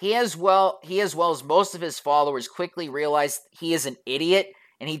 However, he as well as most of his followers quickly realized he is an idiot,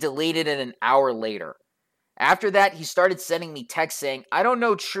 and he deleted it an hour later. After that, he started sending me texts saying, I don't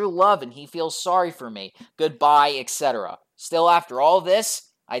know true love and he feels sorry for me, goodbye, etc. Still, after all this,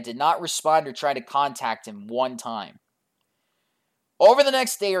 I did not respond or try to contact him one time. Over the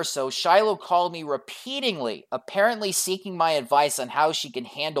next day or so, Shiloh called me repeatedly, apparently seeking my advice on how she can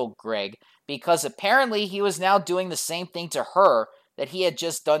handle Greg, because apparently he was now doing the same thing to her that he had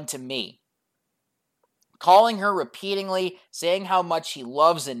just done to me. Calling her repeatedly, saying how much he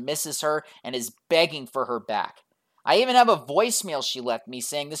loves and misses her, and is begging for her back. I even have a voicemail she left me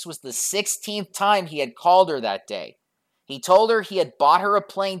saying this was the 16th time he had called her that day. He told her he had bought her a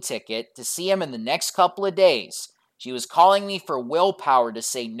plane ticket to see him in the next couple of days. She was calling me for willpower to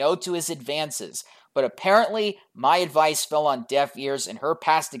say no to his advances, but apparently my advice fell on deaf ears and her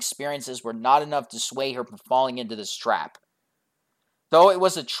past experiences were not enough to sway her from falling into this trap. Though it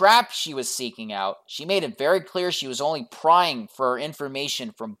was a trap she was seeking out, she made it very clear she was only prying for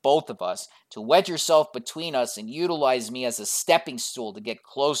information from both of us to wedge herself between us and utilize me as a stepping stool to get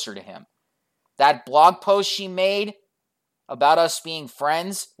closer to him. That blog post she made about us being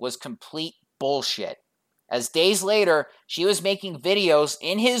friends was complete bullshit. As days later, she was making videos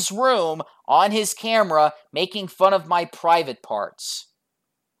in his room on his camera making fun of my private parts.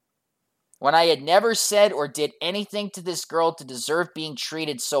 When I had never said or did anything to this girl to deserve being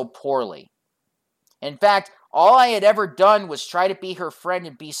treated so poorly. In fact, all I had ever done was try to be her friend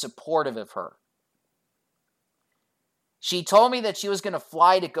and be supportive of her. She told me that she was going to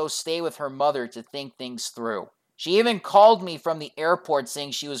fly to go stay with her mother to think things through. She even called me from the airport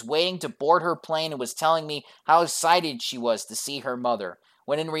saying she was waiting to board her plane and was telling me how excited she was to see her mother,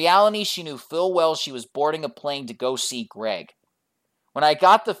 when in reality she knew full well she was boarding a plane to go see Greg. When I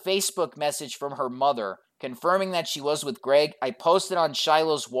got the Facebook message from her mother confirming that she was with Greg, I posted on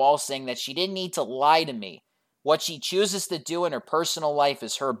Shiloh's wall saying that she didn't need to lie to me. What she chooses to do in her personal life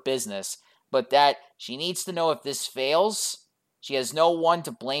is her business, but that she needs to know if this fails, she has no one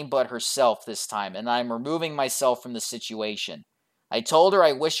to blame but herself this time, and I'm removing myself from the situation. I told her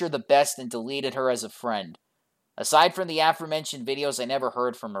I wish her the best and deleted her as a friend. Aside from the aforementioned videos, I never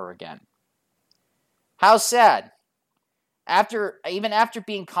heard from her again. How sad. Even after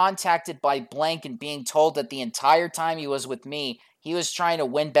being contacted by Blank and being told that the entire time he was with me, he was trying to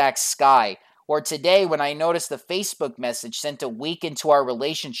win back Sky. Or today when I noticed the Facebook message sent a week into our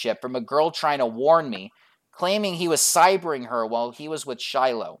relationship from a girl trying to warn me, claiming he was cybering her while he was with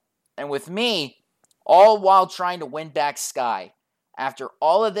Shiloh. And with me, all while trying to win back Sky. After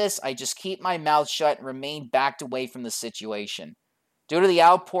all of this, I just keep my mouth shut and remain backed away from the situation. Due to the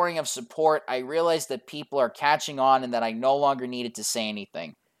outpouring of support, I realized that people are catching on and that I no longer needed to say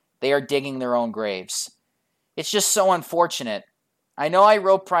anything. They are digging their own graves. It's just so unfortunate. I know I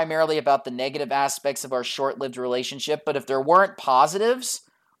wrote primarily about the negative aspects of our short-lived relationship, but if there weren't positives,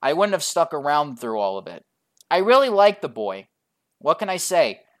 I wouldn't have stuck around through all of it. I really liked the boy. What can I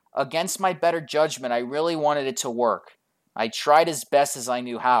say? Against my better judgment, I really wanted it to work. I tried as best as I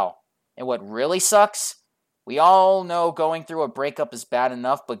knew how. And what really sucks? We all know going through a breakup is bad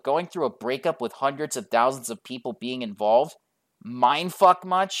enough, but going through a breakup with hundreds of thousands of people being involved? Mindfuck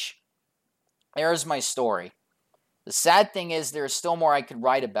much? There's my story. The sad thing is there is still more I could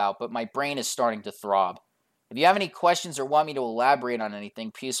write about, but my brain is starting to throb. If you have any questions or want me to elaborate on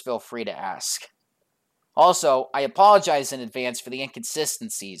anything, please feel free to ask. Also, I apologize in advance for the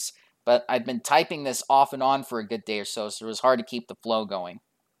inconsistencies, but I've been typing this off and on for a good day or so it was hard to keep the flow going.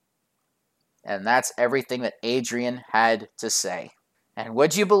 And that's everything that Adrian had to say. And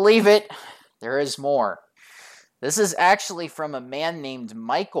would you believe it? There is more. This is actually from a man named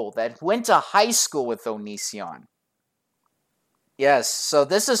Michael that went to high school with Onision. Yes, so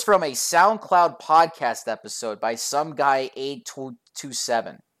this is from a SoundCloud podcast episode by some guy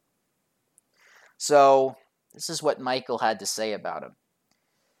 827. So, this is what Michael had to say about him.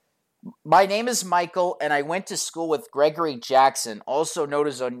 My name is Michael, and I went to school with Gregory Jackson, also known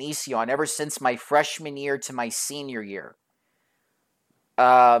as Onision, ever since my freshman year to my senior year.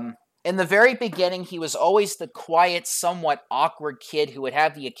 In the very beginning, he was always the quiet, somewhat awkward kid who would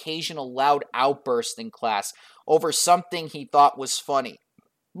have the occasional loud outburst in class over something he thought was funny,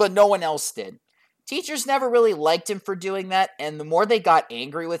 but no one else did. Teachers never really liked him for doing that, and the more they got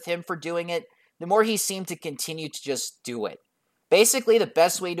angry with him for doing it, the more he seemed to continue to just do it. Basically, the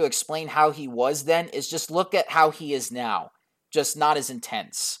best way to explain how he was then is just look at how he is now, just not as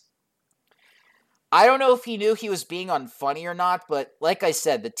intense. I don't know if he knew he was being unfunny or not, but like I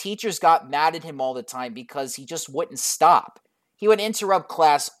said, the teachers got mad at him all the time because he just wouldn't stop. He would interrupt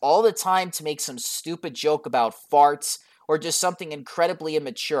class all the time to make some stupid joke about farts or just something incredibly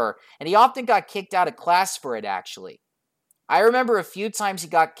immature, and he often got kicked out of class for it, actually. I remember a few times he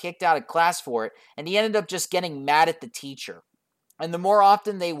got kicked out of class for it, and he ended up just getting mad at the teacher. And the more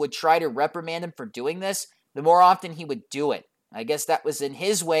often they would try to reprimand him for doing this, the more often he would do it. I guess that was in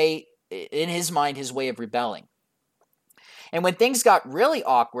his mind, his way of rebelling. And when things got really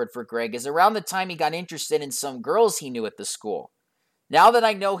awkward for Greg is around the time he got interested in some girls he knew at the school. Now that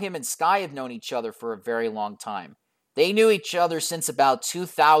I know him and Sky have known each other for a very long time. They knew each other since about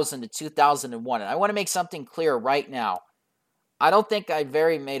 2000 to 2001, and I want to make something clear right now. I don't think I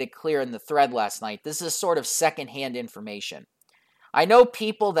made it clear in the thread last night. This is sort of secondhand information. I know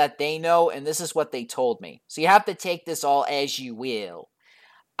people that they know, and this is what they told me. So you have to take this all as you will.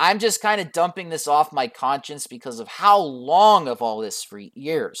 I'm just kind of dumping this off my conscience because of how long of all this for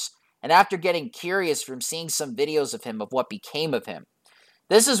years. And after getting curious from seeing some videos of him of what became of him.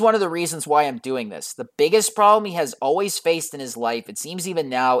 This is one of the reasons why I'm doing this. The biggest problem he has always faced in his life, it seems even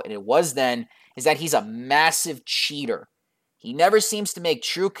now, and it was then, is that he's a massive cheater. He never seems to make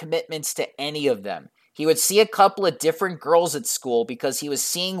true commitments to any of them. He would see a couple of different girls at school because he was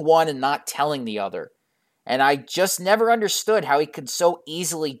seeing one and not telling the other. And I just never understood how he could so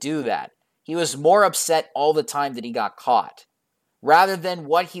easily do that. He was more upset all the time that he got caught, rather than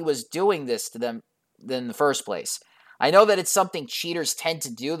what he was doing this to them in the first place. I know that it's something cheaters tend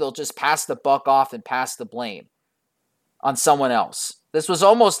to do. They'll just pass the buck off and pass the blame on someone else. This was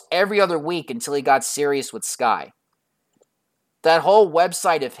almost every other week until he got serious with Sky. That whole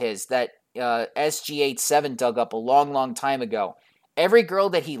website of his that SG87 dug up a long, long time ago, Every girl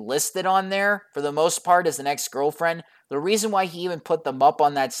that he listed on there, for the most part, as an ex-girlfriend, the reason why he even put them up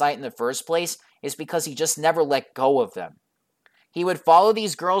on that site in the first place is because he just never let go of them. He would follow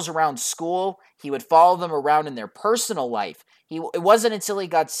these girls around school. He would follow them around in their personal life. It wasn't until he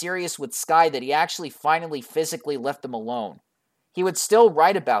got serious with Sky that he actually finally physically left them alone. He would still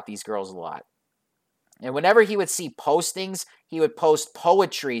write about these girls a lot. And whenever he would see postings, he would post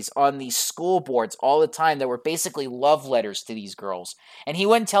poetries on these school boards all the time that were basically love letters to these girls. And he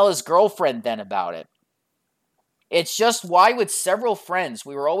wouldn't tell his girlfriend then about it. It's just why with several friends,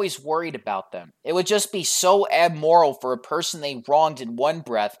 we were always worried about them. It would just be so abmoral for a person they wronged in one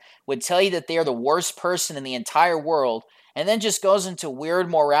breath would tell you that they are the worst person in the entire world, and then just goes into weird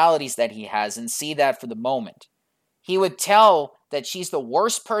moralities that he has and see that for the moment. He would tell that she's the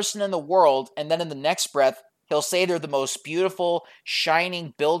worst person in the world, and then in the next breath, he'll say they're the most beautiful,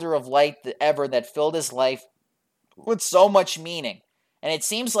 shining builder of light ever that filled his life with so much meaning. And it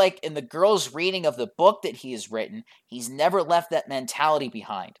seems like in the girl's reading of the book that he has written, he's never left that mentality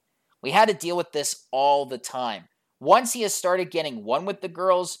behind. We had to deal with this all the time. Once he has started getting one with the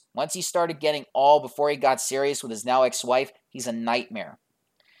girls, once he started getting all before he got serious with his now ex-wife, he's a nightmare.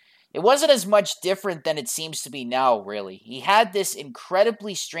 It wasn't as much different than it seems to be now, really. He had this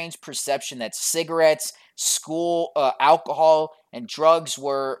incredibly strange perception that cigarettes, school, alcohol, and drugs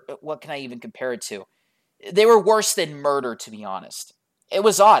were, what can I even compare it to? They were worse than murder, to be honest. It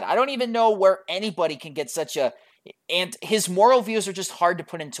was odd. I don't even know where anybody can get such a... And his moral views are just hard to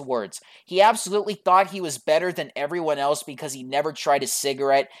put into words. He absolutely thought he was better than everyone else because he never tried a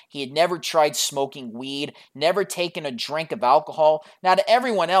cigarette. He had never tried smoking weed, never taken a drink of alcohol. Now, to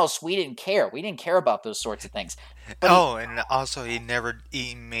everyone else, we didn't care. We didn't care about those sorts of things. But and also he never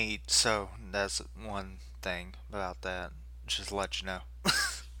eaten meat, so that's one thing about that. Just to let you know.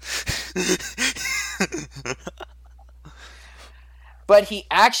 But he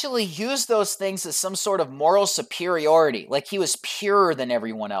actually used those things as some sort of moral superiority, like he was purer than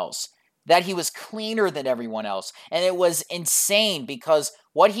everyone else, that he was cleaner than everyone else. And it was insane because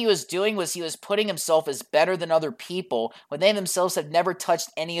what he was doing was he was putting himself as better than other people when they themselves have never touched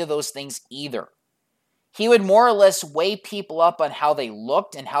any of those things either. He would more or less weigh people up on how they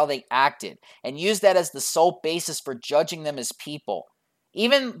looked and how they acted, and use that as the sole basis for judging them as people.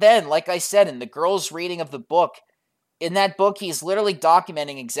 Even then, like I said, in the girl's reading of the book, in that book, he's literally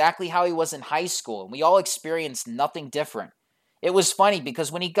documenting exactly how he was in high school, and we all experienced nothing different. It was funny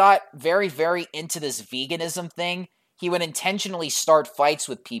because when he got very, very into this veganism thing, he would intentionally start fights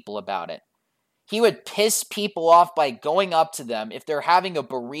with people about it. He would piss people off by going up to them if they're having a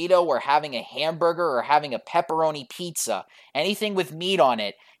burrito or having a hamburger or having a pepperoni pizza, anything with meat on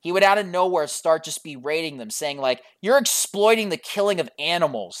it. He would out of nowhere start just berating them, saying like, "You're exploiting the killing of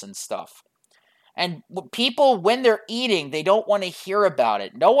animals" and stuff. And people, when they're eating, they don't want to hear about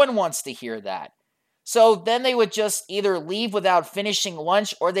it. No one wants to hear that. So then they would just either leave without finishing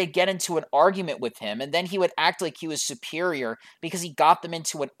lunch or they'd get into an argument with him. And then he would act like he was superior because he got them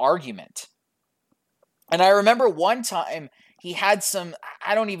into an argument. And I remember one time he had some,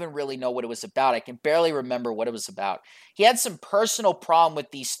 I don't even really know what it was about. I can barely remember what it was about. He had some personal problem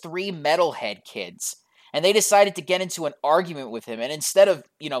with these 3 metalhead kids. And they decided to get into an argument with him. And instead of,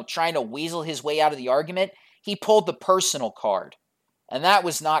 trying to weasel his way out of the argument, he pulled the personal card. And that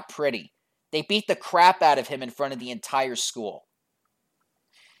was not pretty. They beat the crap out of him in front of the entire school.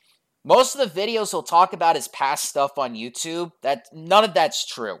 Most of the videos he'll talk about his past stuff on YouTube, none of that's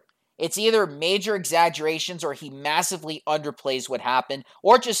true. It's either major exaggerations or he massively underplays what happened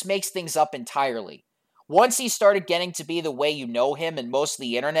or just makes things up entirely. Once he started getting to be the way you know him and most of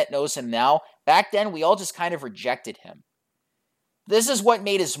the internet knows him now, back then we all just kind of rejected him. This is what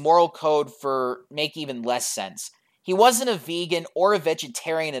made his moral code make even less sense. He wasn't a vegan or a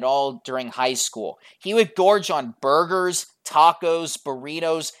vegetarian at all during high school. He would gorge on burgers, tacos,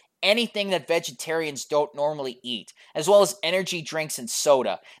 burritos, anything that vegetarians don't normally eat, as well as energy drinks and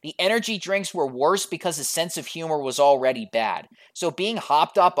soda. The energy drinks were worse because his sense of humor was already bad. So being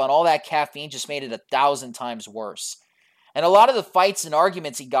hopped up on all that caffeine just made it 1,000 times worse. And a lot of the fights and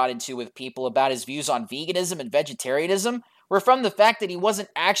arguments he got into with people about his views on veganism and vegetarianism were from the fact that he wasn't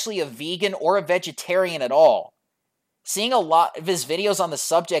actually a vegan or a vegetarian at all. Seeing a lot of his videos on the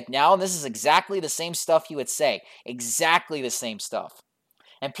subject now, and this is exactly the same stuff he would say. Exactly the same stuff.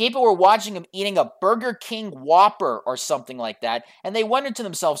 And people were watching him eating a Burger King Whopper or something like that, and they wondered to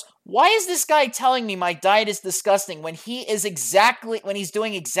themselves, why is this guy telling me my diet is disgusting when he's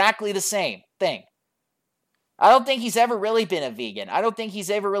doing exactly the same thing? I don't think he's ever really been a vegan. I don't think he's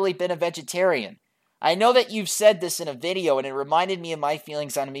ever really been a vegetarian. I know that you've said this in a video, and it reminded me of my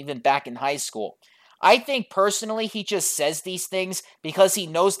feelings on him even back in high school. I think personally he just says these things because he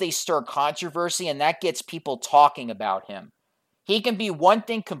knows they stir controversy and that gets people talking about him. He can be one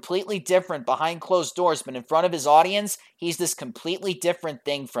thing completely different behind closed doors, but in front of his audience, he's this completely different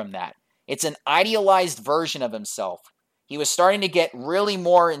thing from that. It's an idealized version of himself. He was starting to get really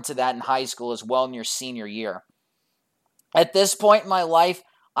more into that in high school as well near senior year. At this point in my life,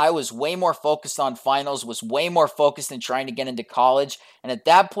 I was way more focused on finals, was way more focused in trying to get into college. And at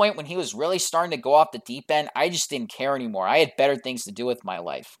that point, when he was really starting to go off the deep end, I just didn't care anymore. I had better things to do with my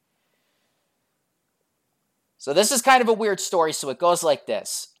life. So this is kind of a weird story, so it goes like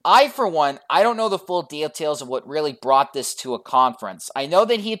this. For one, I don't know the full details of what really brought this to a conference. I know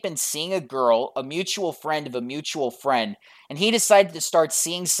that he had been seeing a girl, a mutual friend of a mutual friend, and he decided to start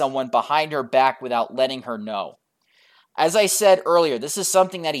seeing someone behind her back without letting her know. As I said earlier, this is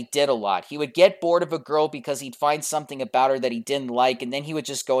something that he did a lot. He would get bored of a girl because he'd find something about her that he didn't like, and then he would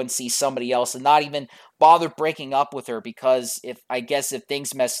just go and see somebody else and not even bother breaking up with her because if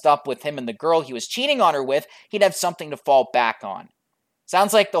things messed up with him and the girl he was cheating on her with, he'd have something to fall back on.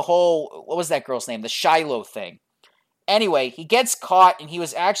 Sounds like the whole, what was that girl's name? The Shiloh thing. Anyway, he gets caught and he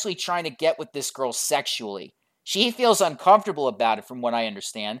was actually trying to get with this girl sexually. She feels uncomfortable about it from what I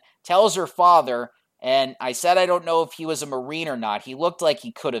understand, tells her father. And I said I don't know if he was a Marine or not. He looked like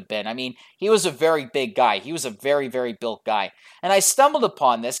he could have been. I mean, he was a very big guy. He was a very, very built guy. And I stumbled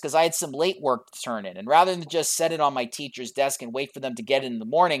upon this because I had some late work to turn in. And rather than just set it on my teacher's desk and wait for them to get it in the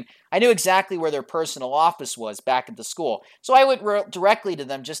morning, I knew exactly where their personal office was back at the school. So I went directly to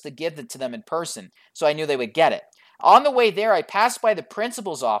them just to give it to them in person. So I knew they would get it. On the way there, I passed by the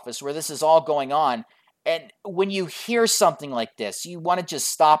principal's office where this is all going on. And when you hear something like this, you want to just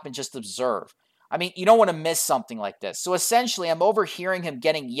stop and just observe. I mean, you don't want to miss something like this. So essentially, I'm overhearing him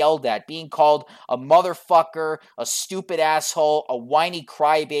getting yelled at, being called a motherfucker, a stupid asshole, a whiny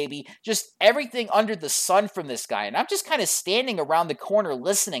crybaby, just everything under the sun from this guy. And I'm just kind of standing around the corner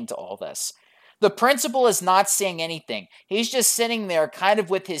listening to all this. The principal is not saying anything. He's just sitting there kind of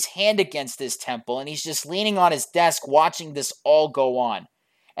with his hand against his temple, and he's just leaning on his desk watching this all go on.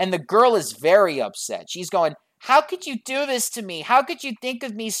 And the girl is very upset. She's going, "How could you do this to me? How could you think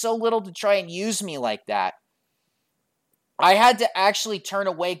of me so little to try and use me like that?" I had to actually turn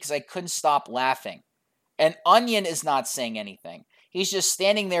away because I couldn't stop laughing. And Onion is not saying anything. He's just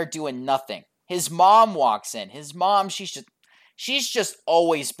standing there doing nothing. His mom walks in. His mom, she's just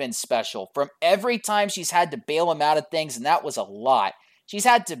always been special. From every time she's had to bail him out of things, and that was a lot. She's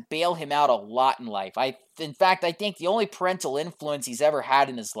had to bail him out a lot in life. In fact, I think the only parental influence he's ever had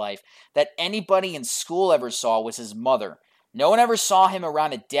in his life that anybody in school ever saw was his mother. No one ever saw him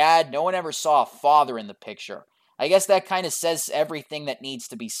around a dad. No one ever saw a father in the picture. I guess that kind of says everything that needs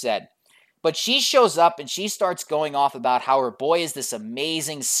to be said. But she shows up and she starts going off about how her boy is this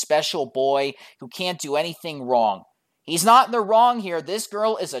amazing, special boy who can't do anything wrong. He's not in the wrong here. This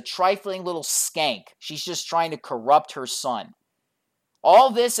girl is a trifling little skank. She's just trying to corrupt her son.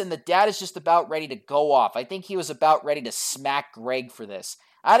 All this, and the dad is just about ready to go off. I think he was about ready to smack Greg for this.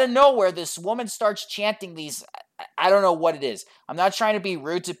 Out of nowhere, this woman starts chanting these, I don't know what it is. I'm not trying to be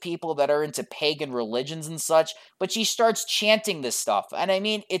rude to people that are into pagan religions and such, but she starts chanting this stuff. And I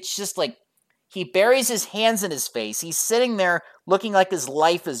mean, it's just like, he buries his hands in his face. He's sitting there looking like his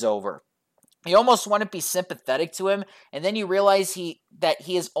life is over. You almost want to be sympathetic to him, and then you realize that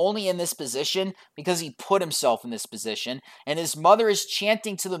he is only in this position because he put himself in this position, and his mother is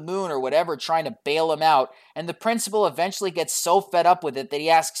chanting to the moon or whatever, trying to bail him out, and the principal eventually gets so fed up with it that he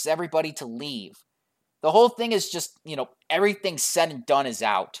asks everybody to leave. The whole thing is just, everything said and done is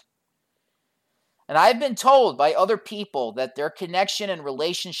out. And I've been told by other people that their connection and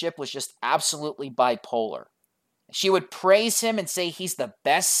relationship was just absolutely bipolar. She would praise him and say he's the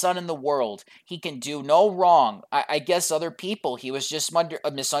best son in the world. He can do no wrong. I guess other people, he was just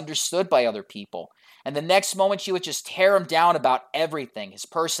misunderstood by other people. And the next moment she would just tear him down about everything. His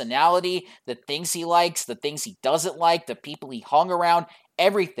personality, the things he likes, the things he doesn't like, the people he hung around,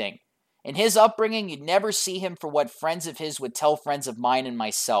 everything. In his upbringing, you'd never see him for what friends of his would tell friends of mine and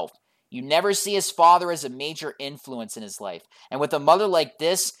myself. You never see his father as a major influence in his life. And with a mother like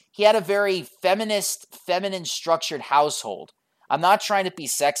this, he had a very feminine structured household. I'm not trying to be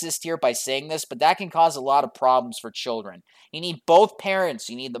sexist here by saying this, but that can cause a lot of problems for children. You need both parents.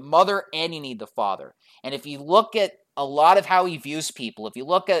 You need the mother and you need the father. And if you look at a lot of how he views people, if you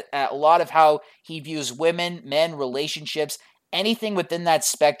look at a lot of how he views women, men, relationships, anything within that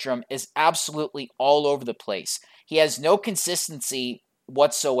spectrum is absolutely all over the place. He has no consistency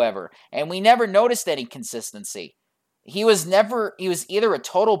whatsoever. And we never noticed any consistency. He was either a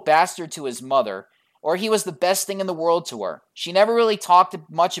total bastard to his mother, or he was the best thing in the world to her. She never really talked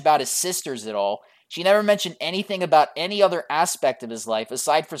much about his sisters at all. She never mentioned anything about any other aspect of his life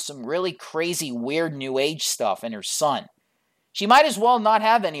aside for some really crazy, weird New Age stuff and her son. She might as well not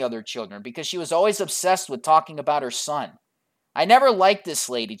have any other children because she was always obsessed with talking about her son. I never liked this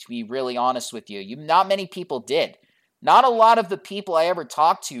lady, to be really honest with you. Not many people did. Not a lot of the people I ever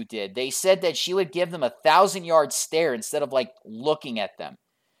talked to did. They said that she would give them 1,000-yard stare instead of looking at them.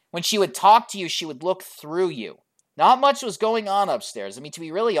 When she would talk to you, she would look through you. Not much was going on upstairs. I mean, to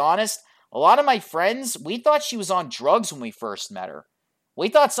be really honest, a lot of my friends, we thought she was on drugs when we first met her. We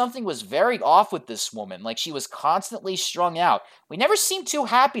thought something was very off with this woman, like she was constantly strung out. We never seemed too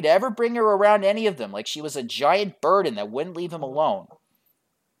happy to ever bring her around any of them, like she was a giant burden that wouldn't leave him alone.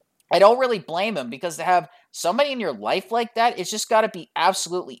 I don't really blame him, because to have somebody in your life like that, it's just got to be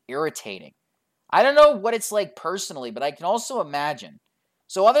absolutely irritating. I don't know what it's like personally, but I can also imagine.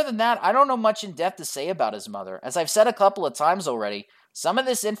 So other than that, I don't know much in depth to say about his mother. As I've said a couple of times already, some of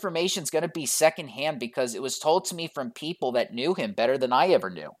this information is going to be secondhand because it was told to me from people that knew him better than I ever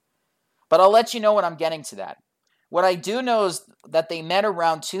knew. But I'll let you know when I'm getting to that. What I do know is that they met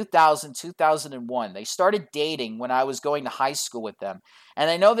around 2000, 2001. They started dating when I was going to high school with them. And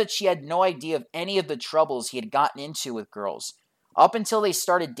I know that she had no idea of any of the troubles he had gotten into with girls. Up until they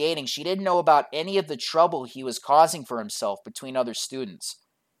started dating, she didn't know about any of the trouble he was causing for himself between other students.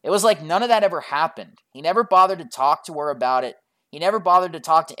 It was like none of that ever happened. He never bothered to talk to her about it. He never bothered to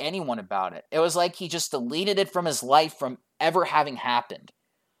talk to anyone about it. It was like he just deleted it from his life from ever having happened.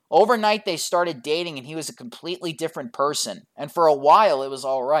 Overnight, they started dating and he was a completely different person. And for a while, it was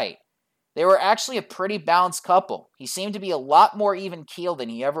all right. They were actually a pretty balanced couple. He seemed to be a lot more even-keeled than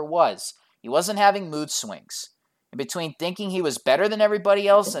he ever was. He wasn't having mood swings. In between thinking he was better than everybody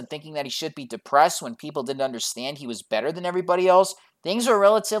else and thinking that he should be depressed when people didn't understand he was better than everybody else, things were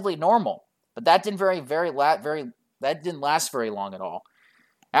relatively normal. But that didn't last very long at all.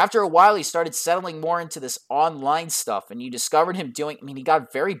 After a while, he started settling more into this online stuff, and you discovered him he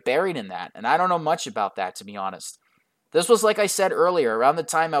got very buried in that, and I don't know much about that, to be honest. This was, like I said earlier, around the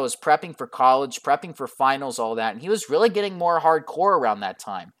time I was prepping for college, prepping for finals, all that, and he was really getting more hardcore around that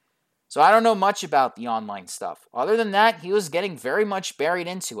time. So I don't know much about the online stuff. Other than that, he was getting very much buried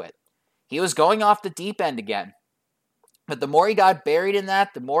into it. He was going off the deep end again. But the more he got buried in that,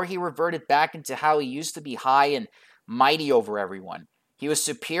 the more he reverted back into how he used to be high and mighty over everyone. He was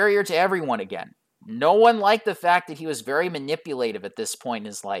superior to everyone again. No one liked the fact that he was very manipulative at this point in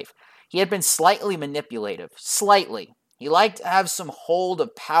his life. He had been slightly manipulative. Slightly. He liked to have some hold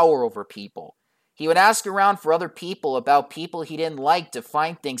of power over people. He would ask around for other people about people he didn't like to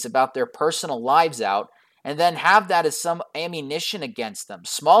find things about their personal lives out, and then have that as some ammunition against them.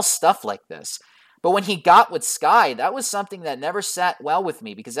 Small stuff like this. But when he got with Sky, that was something that never sat well with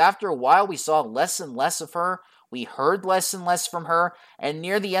me, because after a while we saw less and less of her. We heard less and less from her, and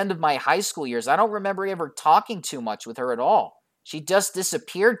near the end of my high school years, I don't remember ever talking too much with her at all. She just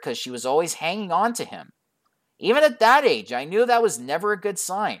disappeared because she was always hanging on to him. Even at that age, I knew that was never a good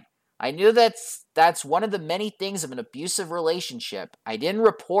sign. I knew that's one of the many things of an abusive relationship. I didn't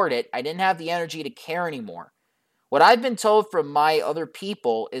report it. I didn't have the energy to care anymore. What I've been told from my other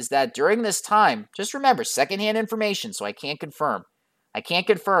people is that during this time, just remember, secondhand information, so I can't confirm.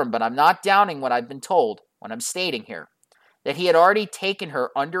 But I'm not downing what I've been told. When I'm stating here, that he had already taken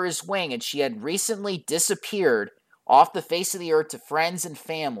her under his wing and she had recently disappeared off the face of the earth to friends and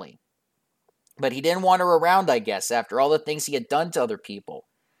family. But he didn't want her around, I guess, after all the things he had done to other people.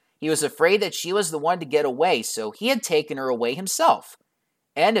 He was afraid that she was the one to get away, so he had taken her away himself.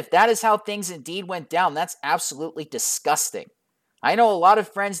 And if that is how things indeed went down, that's absolutely disgusting. I know a lot of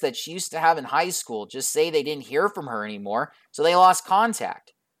friends that she used to have in high school just say they didn't hear from her anymore, so they lost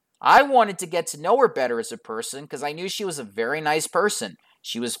contact. I wanted to get to know her better as a person because I knew she was a very nice person.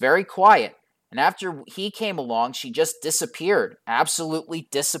 She was very quiet. And after he came along, she just disappeared. Absolutely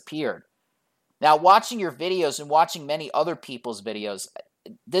disappeared. Now, watching your videos and watching many other people's videos,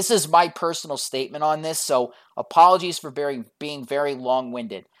 this is my personal statement on this, so apologies for being very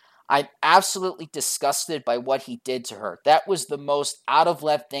long-winded. I'm absolutely disgusted by what he did to her. That was the most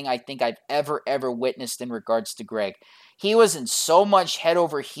out-of-left thing I think I've ever witnessed in regards to Greg. He was in so much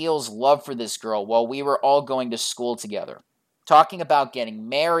head-over-heels love for this girl while we were all going to school together. Talking about getting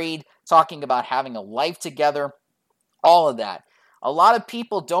married, talking about having a life together, all of that. A lot of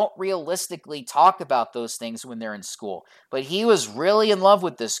people don't realistically talk about those things when they're in school, but he was really in love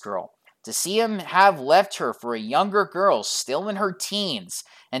with this girl. To see him have left her for a younger girl still in her teens,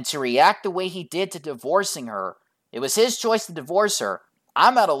 and to react the way he did to divorcing her, it was his choice to divorce her.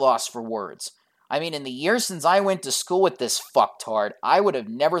 I'm at a loss for words. I mean, in the years since I went to school with this fucktard, I would have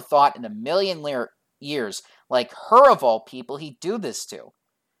never thought in a million years, like her of all people, he'd do this to.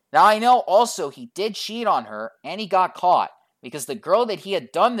 Now, I know also he did cheat on her, and he got caught, because the girl that he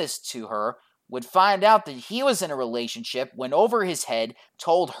had done this to her would find out that he was in a relationship, went over his head,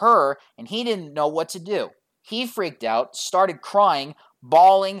 told her, and he didn't know what to do. He freaked out, started crying,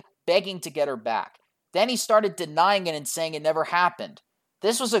 bawling, begging to get her back. Then he started denying it and saying it never happened.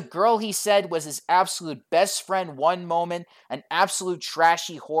 This was a girl he said was his absolute best friend one moment, an absolute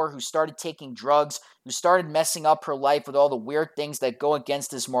trashy whore who started taking drugs, who started messing up her life with all the weird things that go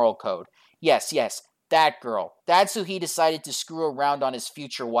against his moral code. Yes, that girl. That's who he decided to screw around on his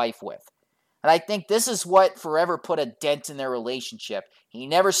future wife with. And I think this is what forever put a dent in their relationship. He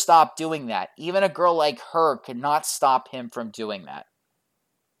never stopped doing that. Even a girl like her could not stop him from doing that.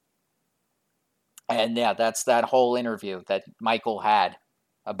 And yeah, that's that whole interview that Michael had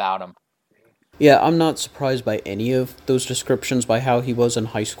about him. Yeah, I'm not surprised by any of those descriptions by how he was in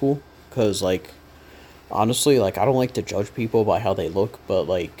high school, because, like, honestly, like, I don't like to judge people by how they look, but,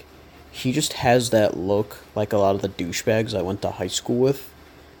 like, he just has that look like a lot of the douchebags I went to high school with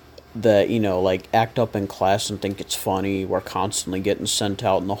that, like, act up in class and think it's funny. We're constantly getting sent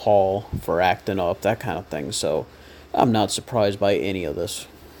out in the hall for acting up, that kind of thing, so I'm not surprised by any of this.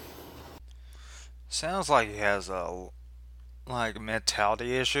 Sounds like he has like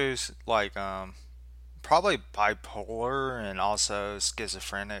mentality issues, like probably bipolar and also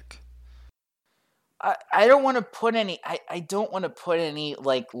schizophrenic. I don't want to put any I don't want to put any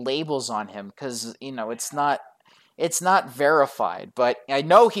like labels on him because it's not verified, but I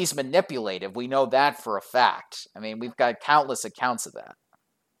know he's manipulative. We know that for a fact. I mean, we've got countless accounts of that.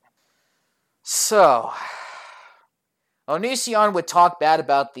 So, Onision would talk bad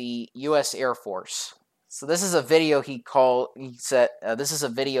about the U.S. Air Force. So this is a video he said, this is a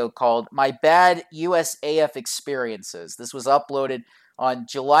video called My Bad USAF Experiences. This was uploaded on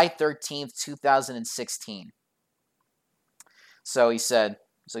July 13th, 2016. So he says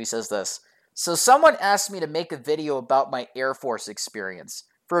this. So someone asked me to make a video about my Air Force experience.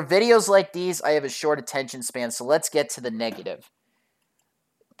 For videos like these, I have a short attention span, so let's get to the negative.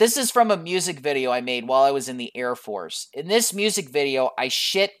 This is from a music video I made while I was in the Air Force. In this music video, I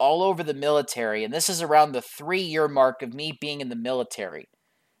shit all over the military, and this is around the 3-year mark of me being in the military.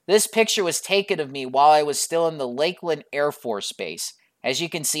 This picture was taken of me while I was still in the Lakeland Air Force Base. As you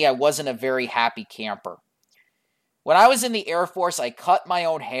can see, I wasn't a very happy camper. When I was in the Air Force, I cut my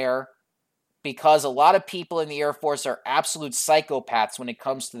own hair because a lot of people in the Air Force are absolute psychopaths when it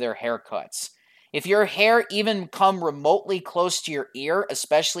comes to their haircuts. If your hair even come remotely close to your ear,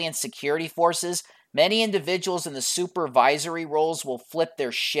 especially in security forces, many individuals in the supervisory roles will flip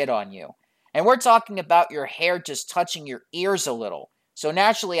their shit on you. And we're talking about your hair just touching your ears a little. So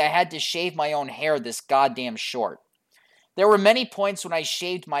naturally, I had to shave my own hair this goddamn short. There were many points when I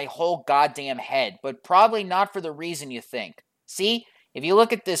shaved my whole goddamn head, but probably not for the reason you think. See, if you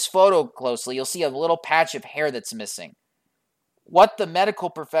look at this photo closely, you'll see a little patch of hair that's missing. What say the medical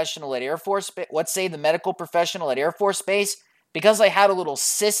professional at Air Force Base? Because I had a little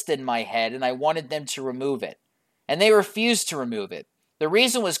cyst in my head and I wanted them to remove it. And they refused to remove it. The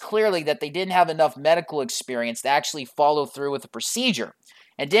reason was clearly that they didn't have enough medical experience to actually follow through with the procedure,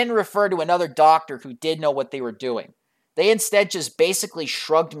 and didn't refer to another doctor who did know what they were doing. They instead just basically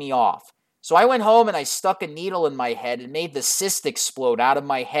shrugged me off. So I went home and I stuck a needle in my head and made the cyst explode out of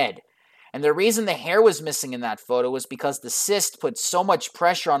my head. And the reason the hair was missing in that photo was because the cyst put so much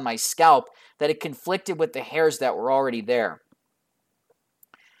pressure on my scalp that it conflicted with the hairs that were already there.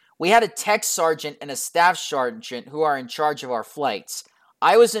 We had a tech sergeant and a staff sergeant who are in charge of our flights.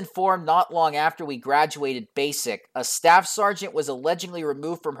 I was informed not long after we graduated basic, a staff sergeant was allegedly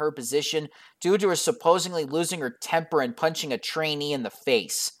removed from her position due to her supposedly losing her temper and punching a trainee in the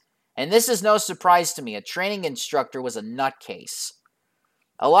face. And this is no surprise to me, a training instructor was a nutcase.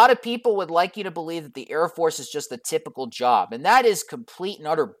 A lot of people would like you to believe that the Air Force is just a typical job, and that is complete and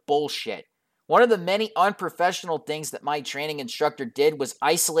utter bullshit. One of the many unprofessional things that my training instructor did was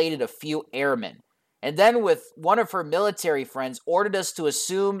isolated a few airmen, and then with one of her military friends ordered us to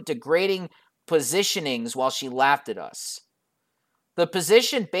assume degrading positionings while she laughed at us. The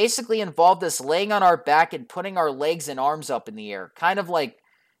position basically involved us laying on our back and putting our legs and arms up in the air, kind of like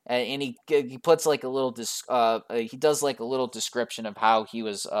and he puts like a little he does like a little description of how he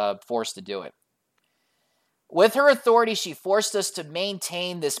was forced to do it. With her authority, she forced us to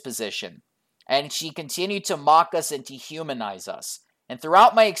maintain this position, and she continued to mock us and dehumanize us. And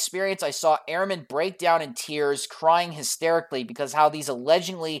throughout my experience, I saw airmen break down in tears, crying hysterically because how these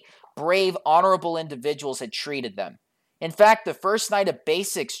allegedly brave, honorable individuals had treated them. In fact, the first night of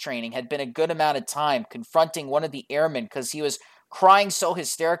basics training had been a good amount of time confronting one of the airmen because he was crying so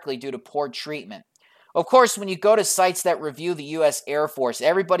hysterically due to poor treatment. Of course, when you go to sites that review the U.S. Air Force,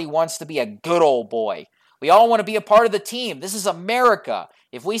 everybody wants to be a good old boy. We all want to be a part of the team. This is America.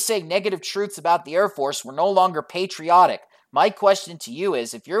 If we say negative truths about the Air Force, we're no longer patriotic. My question to you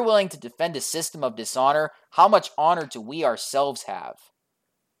is, if you're willing to defend a system of dishonor, how much honor do we ourselves have?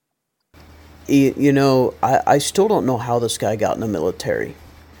 I still don't know how this guy got in the military.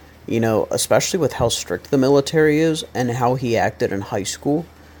 Especially with how strict the military is and how he acted in high school.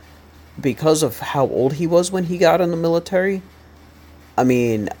 Because of how old he was when he got in the military, I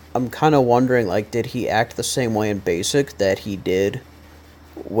mean, I'm kind of wondering, like, did he act the same way in basic that he did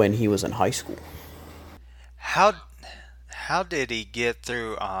when he was in high school? How how did he get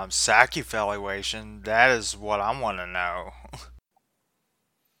through SAC evaluation? That is what I want to know.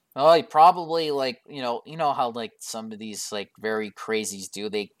 Well, he probably you know how like some of these like very crazies do.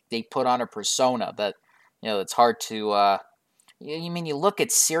 They put on a persona that it's hard to. You mean you look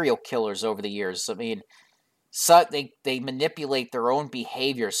at serial killers over the years? I mean, so they manipulate their own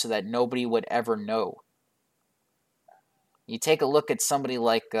behavior so that nobody would ever know. You take a look at somebody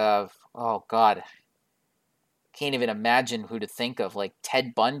like oh God, can't even imagine who to think of, like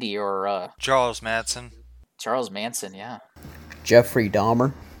Ted Bundy or Charles Manson. Charles Manson. Yeah. Jeffrey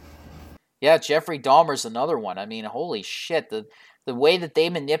Dahmer. Yeah, Jeffrey Dahmer's another one. I mean, holy shit, the way that they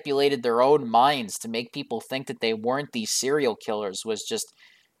manipulated their own minds to make people think that they weren't these serial killers was just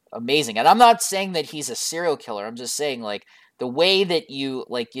amazing. And I'm not saying that he's a serial killer. I'm just saying like the way that you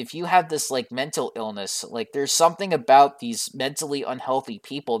like if you have this like mental illness, like there's something about these mentally unhealthy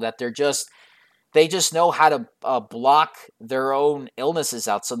people that they just know how to block their own illnesses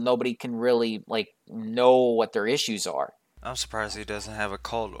out so nobody can really like know what their issues are. I'm surprised he doesn't have a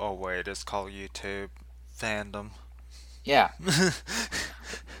cult. Oh wait, it's called YouTube fandom. Yeah.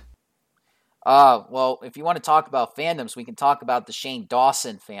 Well, if you want to talk about fandoms, we can talk about the Shane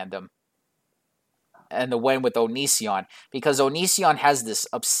Dawson fandom and the one with Onision, because Onision has this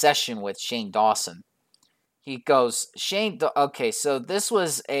obsession with Shane Dawson. He goes, okay, so this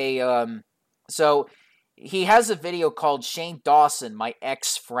was so he has a video called Shane Dawson, My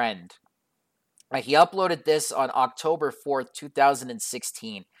Ex-Friend. He uploaded this on October 4th,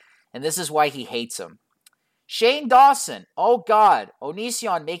 2016, and this is why he hates him. Shane Dawson, oh God,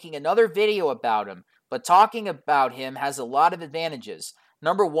 Onision making another video about him, but talking about him has a lot of advantages.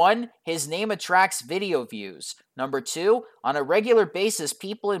 Number one, his name attracts video views. Number two, on a regular basis,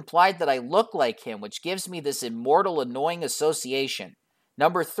 people implied that I look like him, which gives me this immortal annoying association.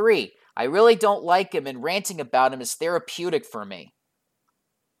 Number three, I really don't like him, and ranting about him is therapeutic for me.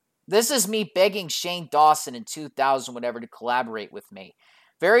 This is me begging Shane Dawson in 2000 whatever to collaborate with me.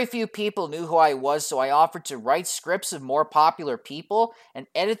 Very few people knew who I was, so I offered to write scripts of more popular people and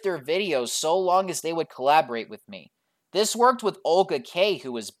edit their videos so long as they would collaborate with me. This worked with Olga K,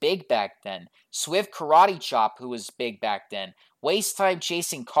 who was big back then, Swift Karate Chop, who was big back then, Waste Time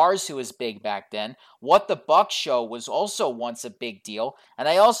Chasing Cars, who was big back then, What the Buck Show was also once a big deal, and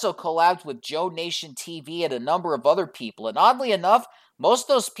I also collabed with Joe Nation TV and a number of other people, and oddly enough, most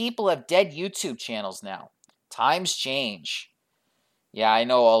of those people have dead YouTube channels now. Times change. Yeah, I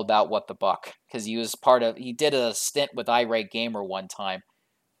know all about What the Buck, because he did a stint with Irate Gamer one time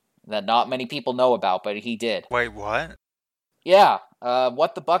that not many people know about, but he did. Wait, what? Yeah,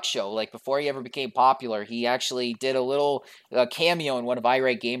 What the Buck Show. Like, before he ever became popular, he actually did a little cameo in one of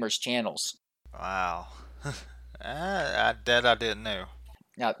Irate Gamer's channels. Wow. That I didn't know.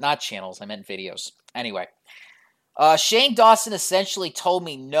 No, not channels, I meant videos. Anyway. Shane Dawson essentially told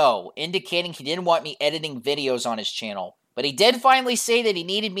me no, indicating he didn't want me editing videos on his channel. But he did finally say that he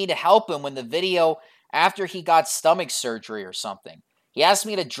needed me to help him when the video after he got stomach surgery or something. He asked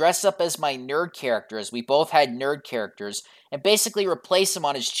me to dress up as my nerd character, as we both had nerd characters, and basically replace him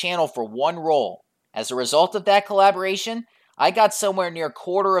on his channel for one role. As a result of that collaboration, I got somewhere near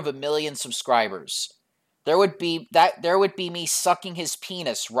 250,000 subscribers. There would be me sucking his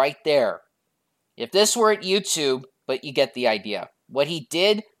penis right there. If this were at YouTube, but you get the idea. What he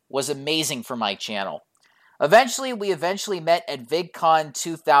did was amazing for my channel. We eventually met at VidCon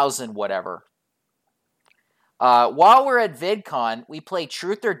 2000 whatever. While we're at VidCon, we play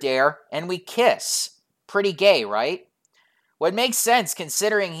Truth or Dare, and we kiss. Pretty gay, right? What makes sense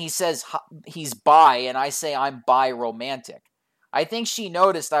considering he says he's bi, and I say I'm bi-romantic. I think she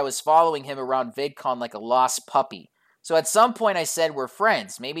noticed I was following him around VidCon like a lost puppy. So at some point I said we're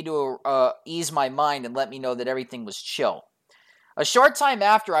friends, maybe to ease my mind and let me know that everything was chill. A short time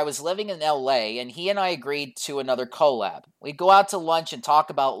after, I was living in LA, and he and I agreed to another collab. We'd go out to lunch and talk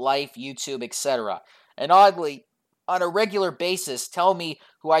about life, YouTube, etc. And oddly, on a regular basis, tell me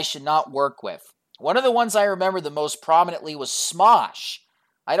who I should not work with. One of the ones I remember the most prominently was Smosh.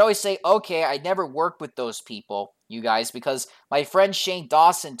 I'd always say, okay, I never worked with those people, you guys, because my friend Shane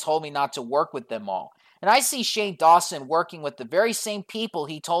Dawson told me not to work with them all. And I see Shane Dawson working with the very same people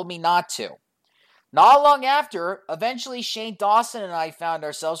he told me not to. Not long after, eventually Shane Dawson and I found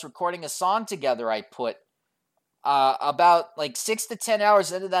ourselves recording a song together I put about like 6 to 10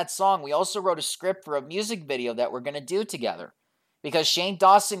 hours into that song. We also wrote a script for a music video that we're going to do together. Because Shane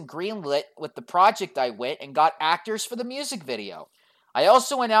Dawson greenlit with the project I went and got actors for the music video. I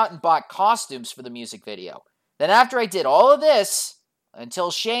also went out and bought costumes for the music video. Then after I did all of this,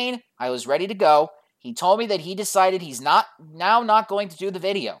 until Shane, I was ready to go, he told me that he decided he's not going to do the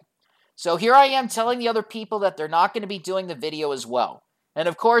video. So here I am telling the other people that they're not going to be doing the video as well. And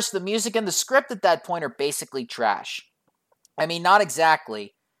of course, the music and the script at that point are basically trash. I mean, not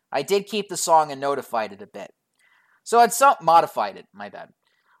exactly. I did keep the song and notified it a bit. Modified it, my bad.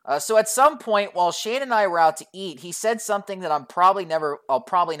 So at some point, while Shane and I were out to eat, he said something that I'll probably never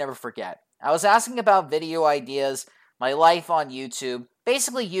forget. I was asking about video ideas, my life on YouTube,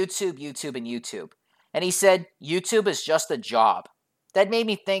 basically YouTube. And he said, YouTube is just a job. That made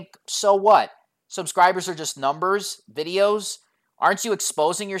me think, so what? Subscribers are just numbers, videos? Aren't you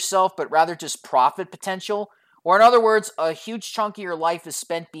exposing yourself, but rather just profit potential? Or in other words, a huge chunk of your life is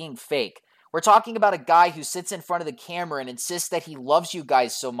spent being fake. We're talking about a guy who sits in front of the camera and insists that he loves you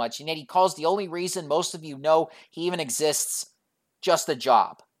guys so much, and yet he calls the only reason most of you know he even exists just a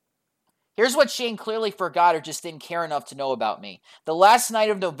job. Here's what Shane clearly forgot or just didn't care enough to know about me. The last night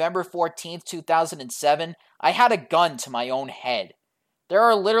of November 14th, 2007, I had a gun to my own head. There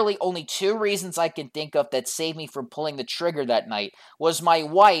are literally only 2 reasons I can think of that saved me from pulling the trigger that night. Was my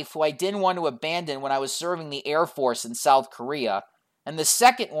wife, who I didn't want to abandon when I was serving the Air Force in South Korea, and the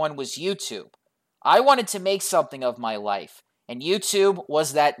second one was YouTube. I wanted to make something of my life, and YouTube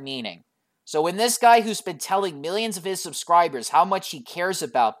was that meaning. So when this guy who's been telling millions of his subscribers how much he cares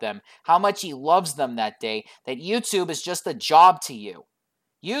about them, how much he loves them that day, that YouTube is just a job to you.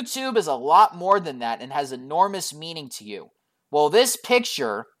 YouTube is a lot more than that and has enormous meaning to you. Well, this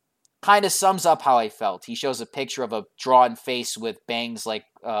picture kind of sums up how I felt. He shows a picture of a drawn face with bangs like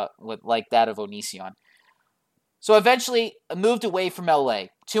that of Onision. So eventually, I moved away from LA.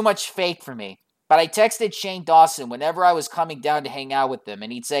 Too much fake for me. But I texted Shane Dawson whenever I was coming down to hang out with him,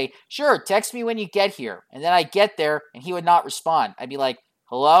 and he'd say, sure, text me when you get here. And then I'd get there, and he would not respond. I'd be like,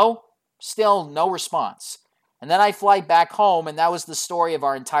 hello? Still no response. And then I fly back home, and that was the story of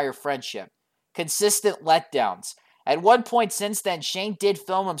our entire friendship. Consistent letdowns. At one point since then, Shane did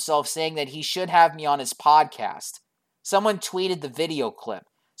film himself saying that he should have me on his podcast. Someone tweeted the video clip.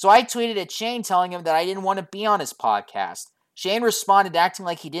 So I tweeted at Shane telling him that I didn't want to be on his podcast. Shane responded acting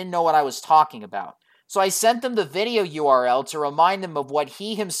like he didn't know what I was talking about. So I sent him the video URL to remind him of what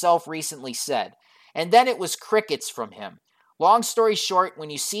he himself recently said. And then it was crickets from him. Long story short,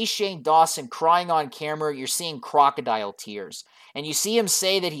 when you see Shane Dawson crying on camera, you're seeing crocodile tears. And you see him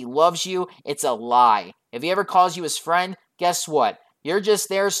say that he loves you, it's a lie. If he ever calls you his friend, guess what? You're just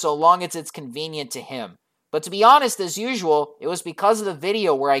there so long as it's convenient to him. But to be honest, as usual, it was because of the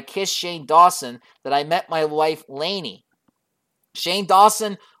video where I kissed Shane Dawson that I met my wife, Lainey. Shane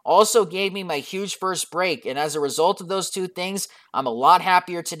Dawson also gave me my huge first break, and as a result of those 2 things, I'm a lot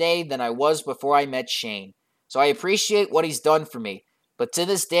happier today than I was before I met Shane. So I appreciate what he's done for me, but to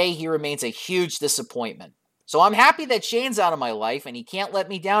this day, he remains a huge disappointment. So I'm happy that Shane's out of my life, and he can't let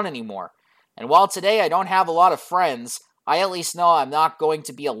me down anymore. And while today I don't have a lot of friends, I at least know I'm not going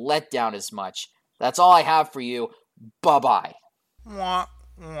to be a letdown as much. That's all I have for you. Bye-bye. Wah,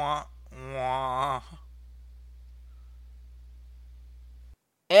 wah, wah.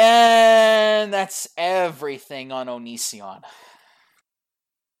 And that's everything on Onision.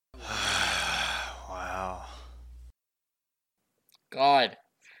 Wow. God,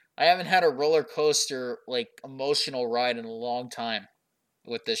 I haven't had a roller coaster, emotional ride in a long time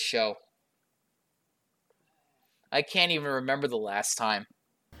with this show. I can't even remember the last time.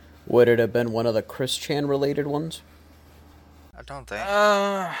 Would it have been one of the Chris Chan related ones? I don't think.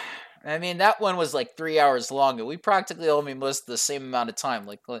 I mean, that one was 3 hours long, and we practically only missed the same amount of time.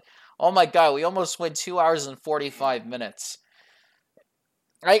 Oh my god, we almost went 2 hours and 45 minutes.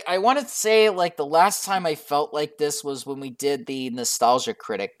 I want to say, the last time I felt like this was when we did the Nostalgia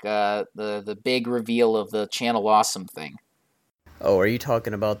Critic, the big reveal of the Channel Awesome thing. Oh, are you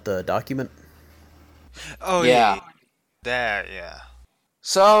talking about the document? Oh, Yeah. That, yeah.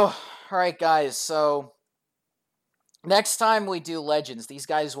 So, alright guys, so next time we do Legends, these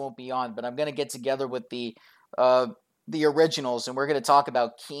guys won't be on, but I'm going to get together with the originals, and we're going to talk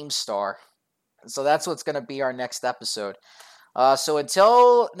about Keemstar. So that's what's going to be our next episode. So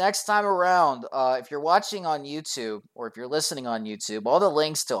until next time around, if you're watching on YouTube or if you're listening on YouTube, all the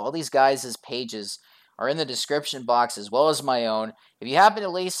links to all these guys' pages are in the description box as well as my own. If you happen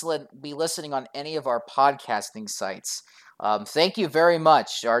to be listening on any of our podcasting sites, thank you very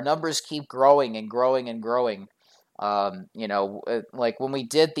much. Our numbers keep growing and growing and growing. Like when we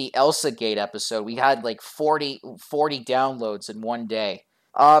did the Elsa Gate episode, we had like 40 downloads in one day.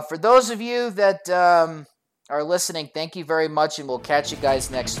 For those of you that are listening, thank you very much, and we'll catch you guys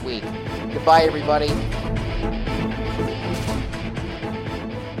next week. Goodbye, everybody.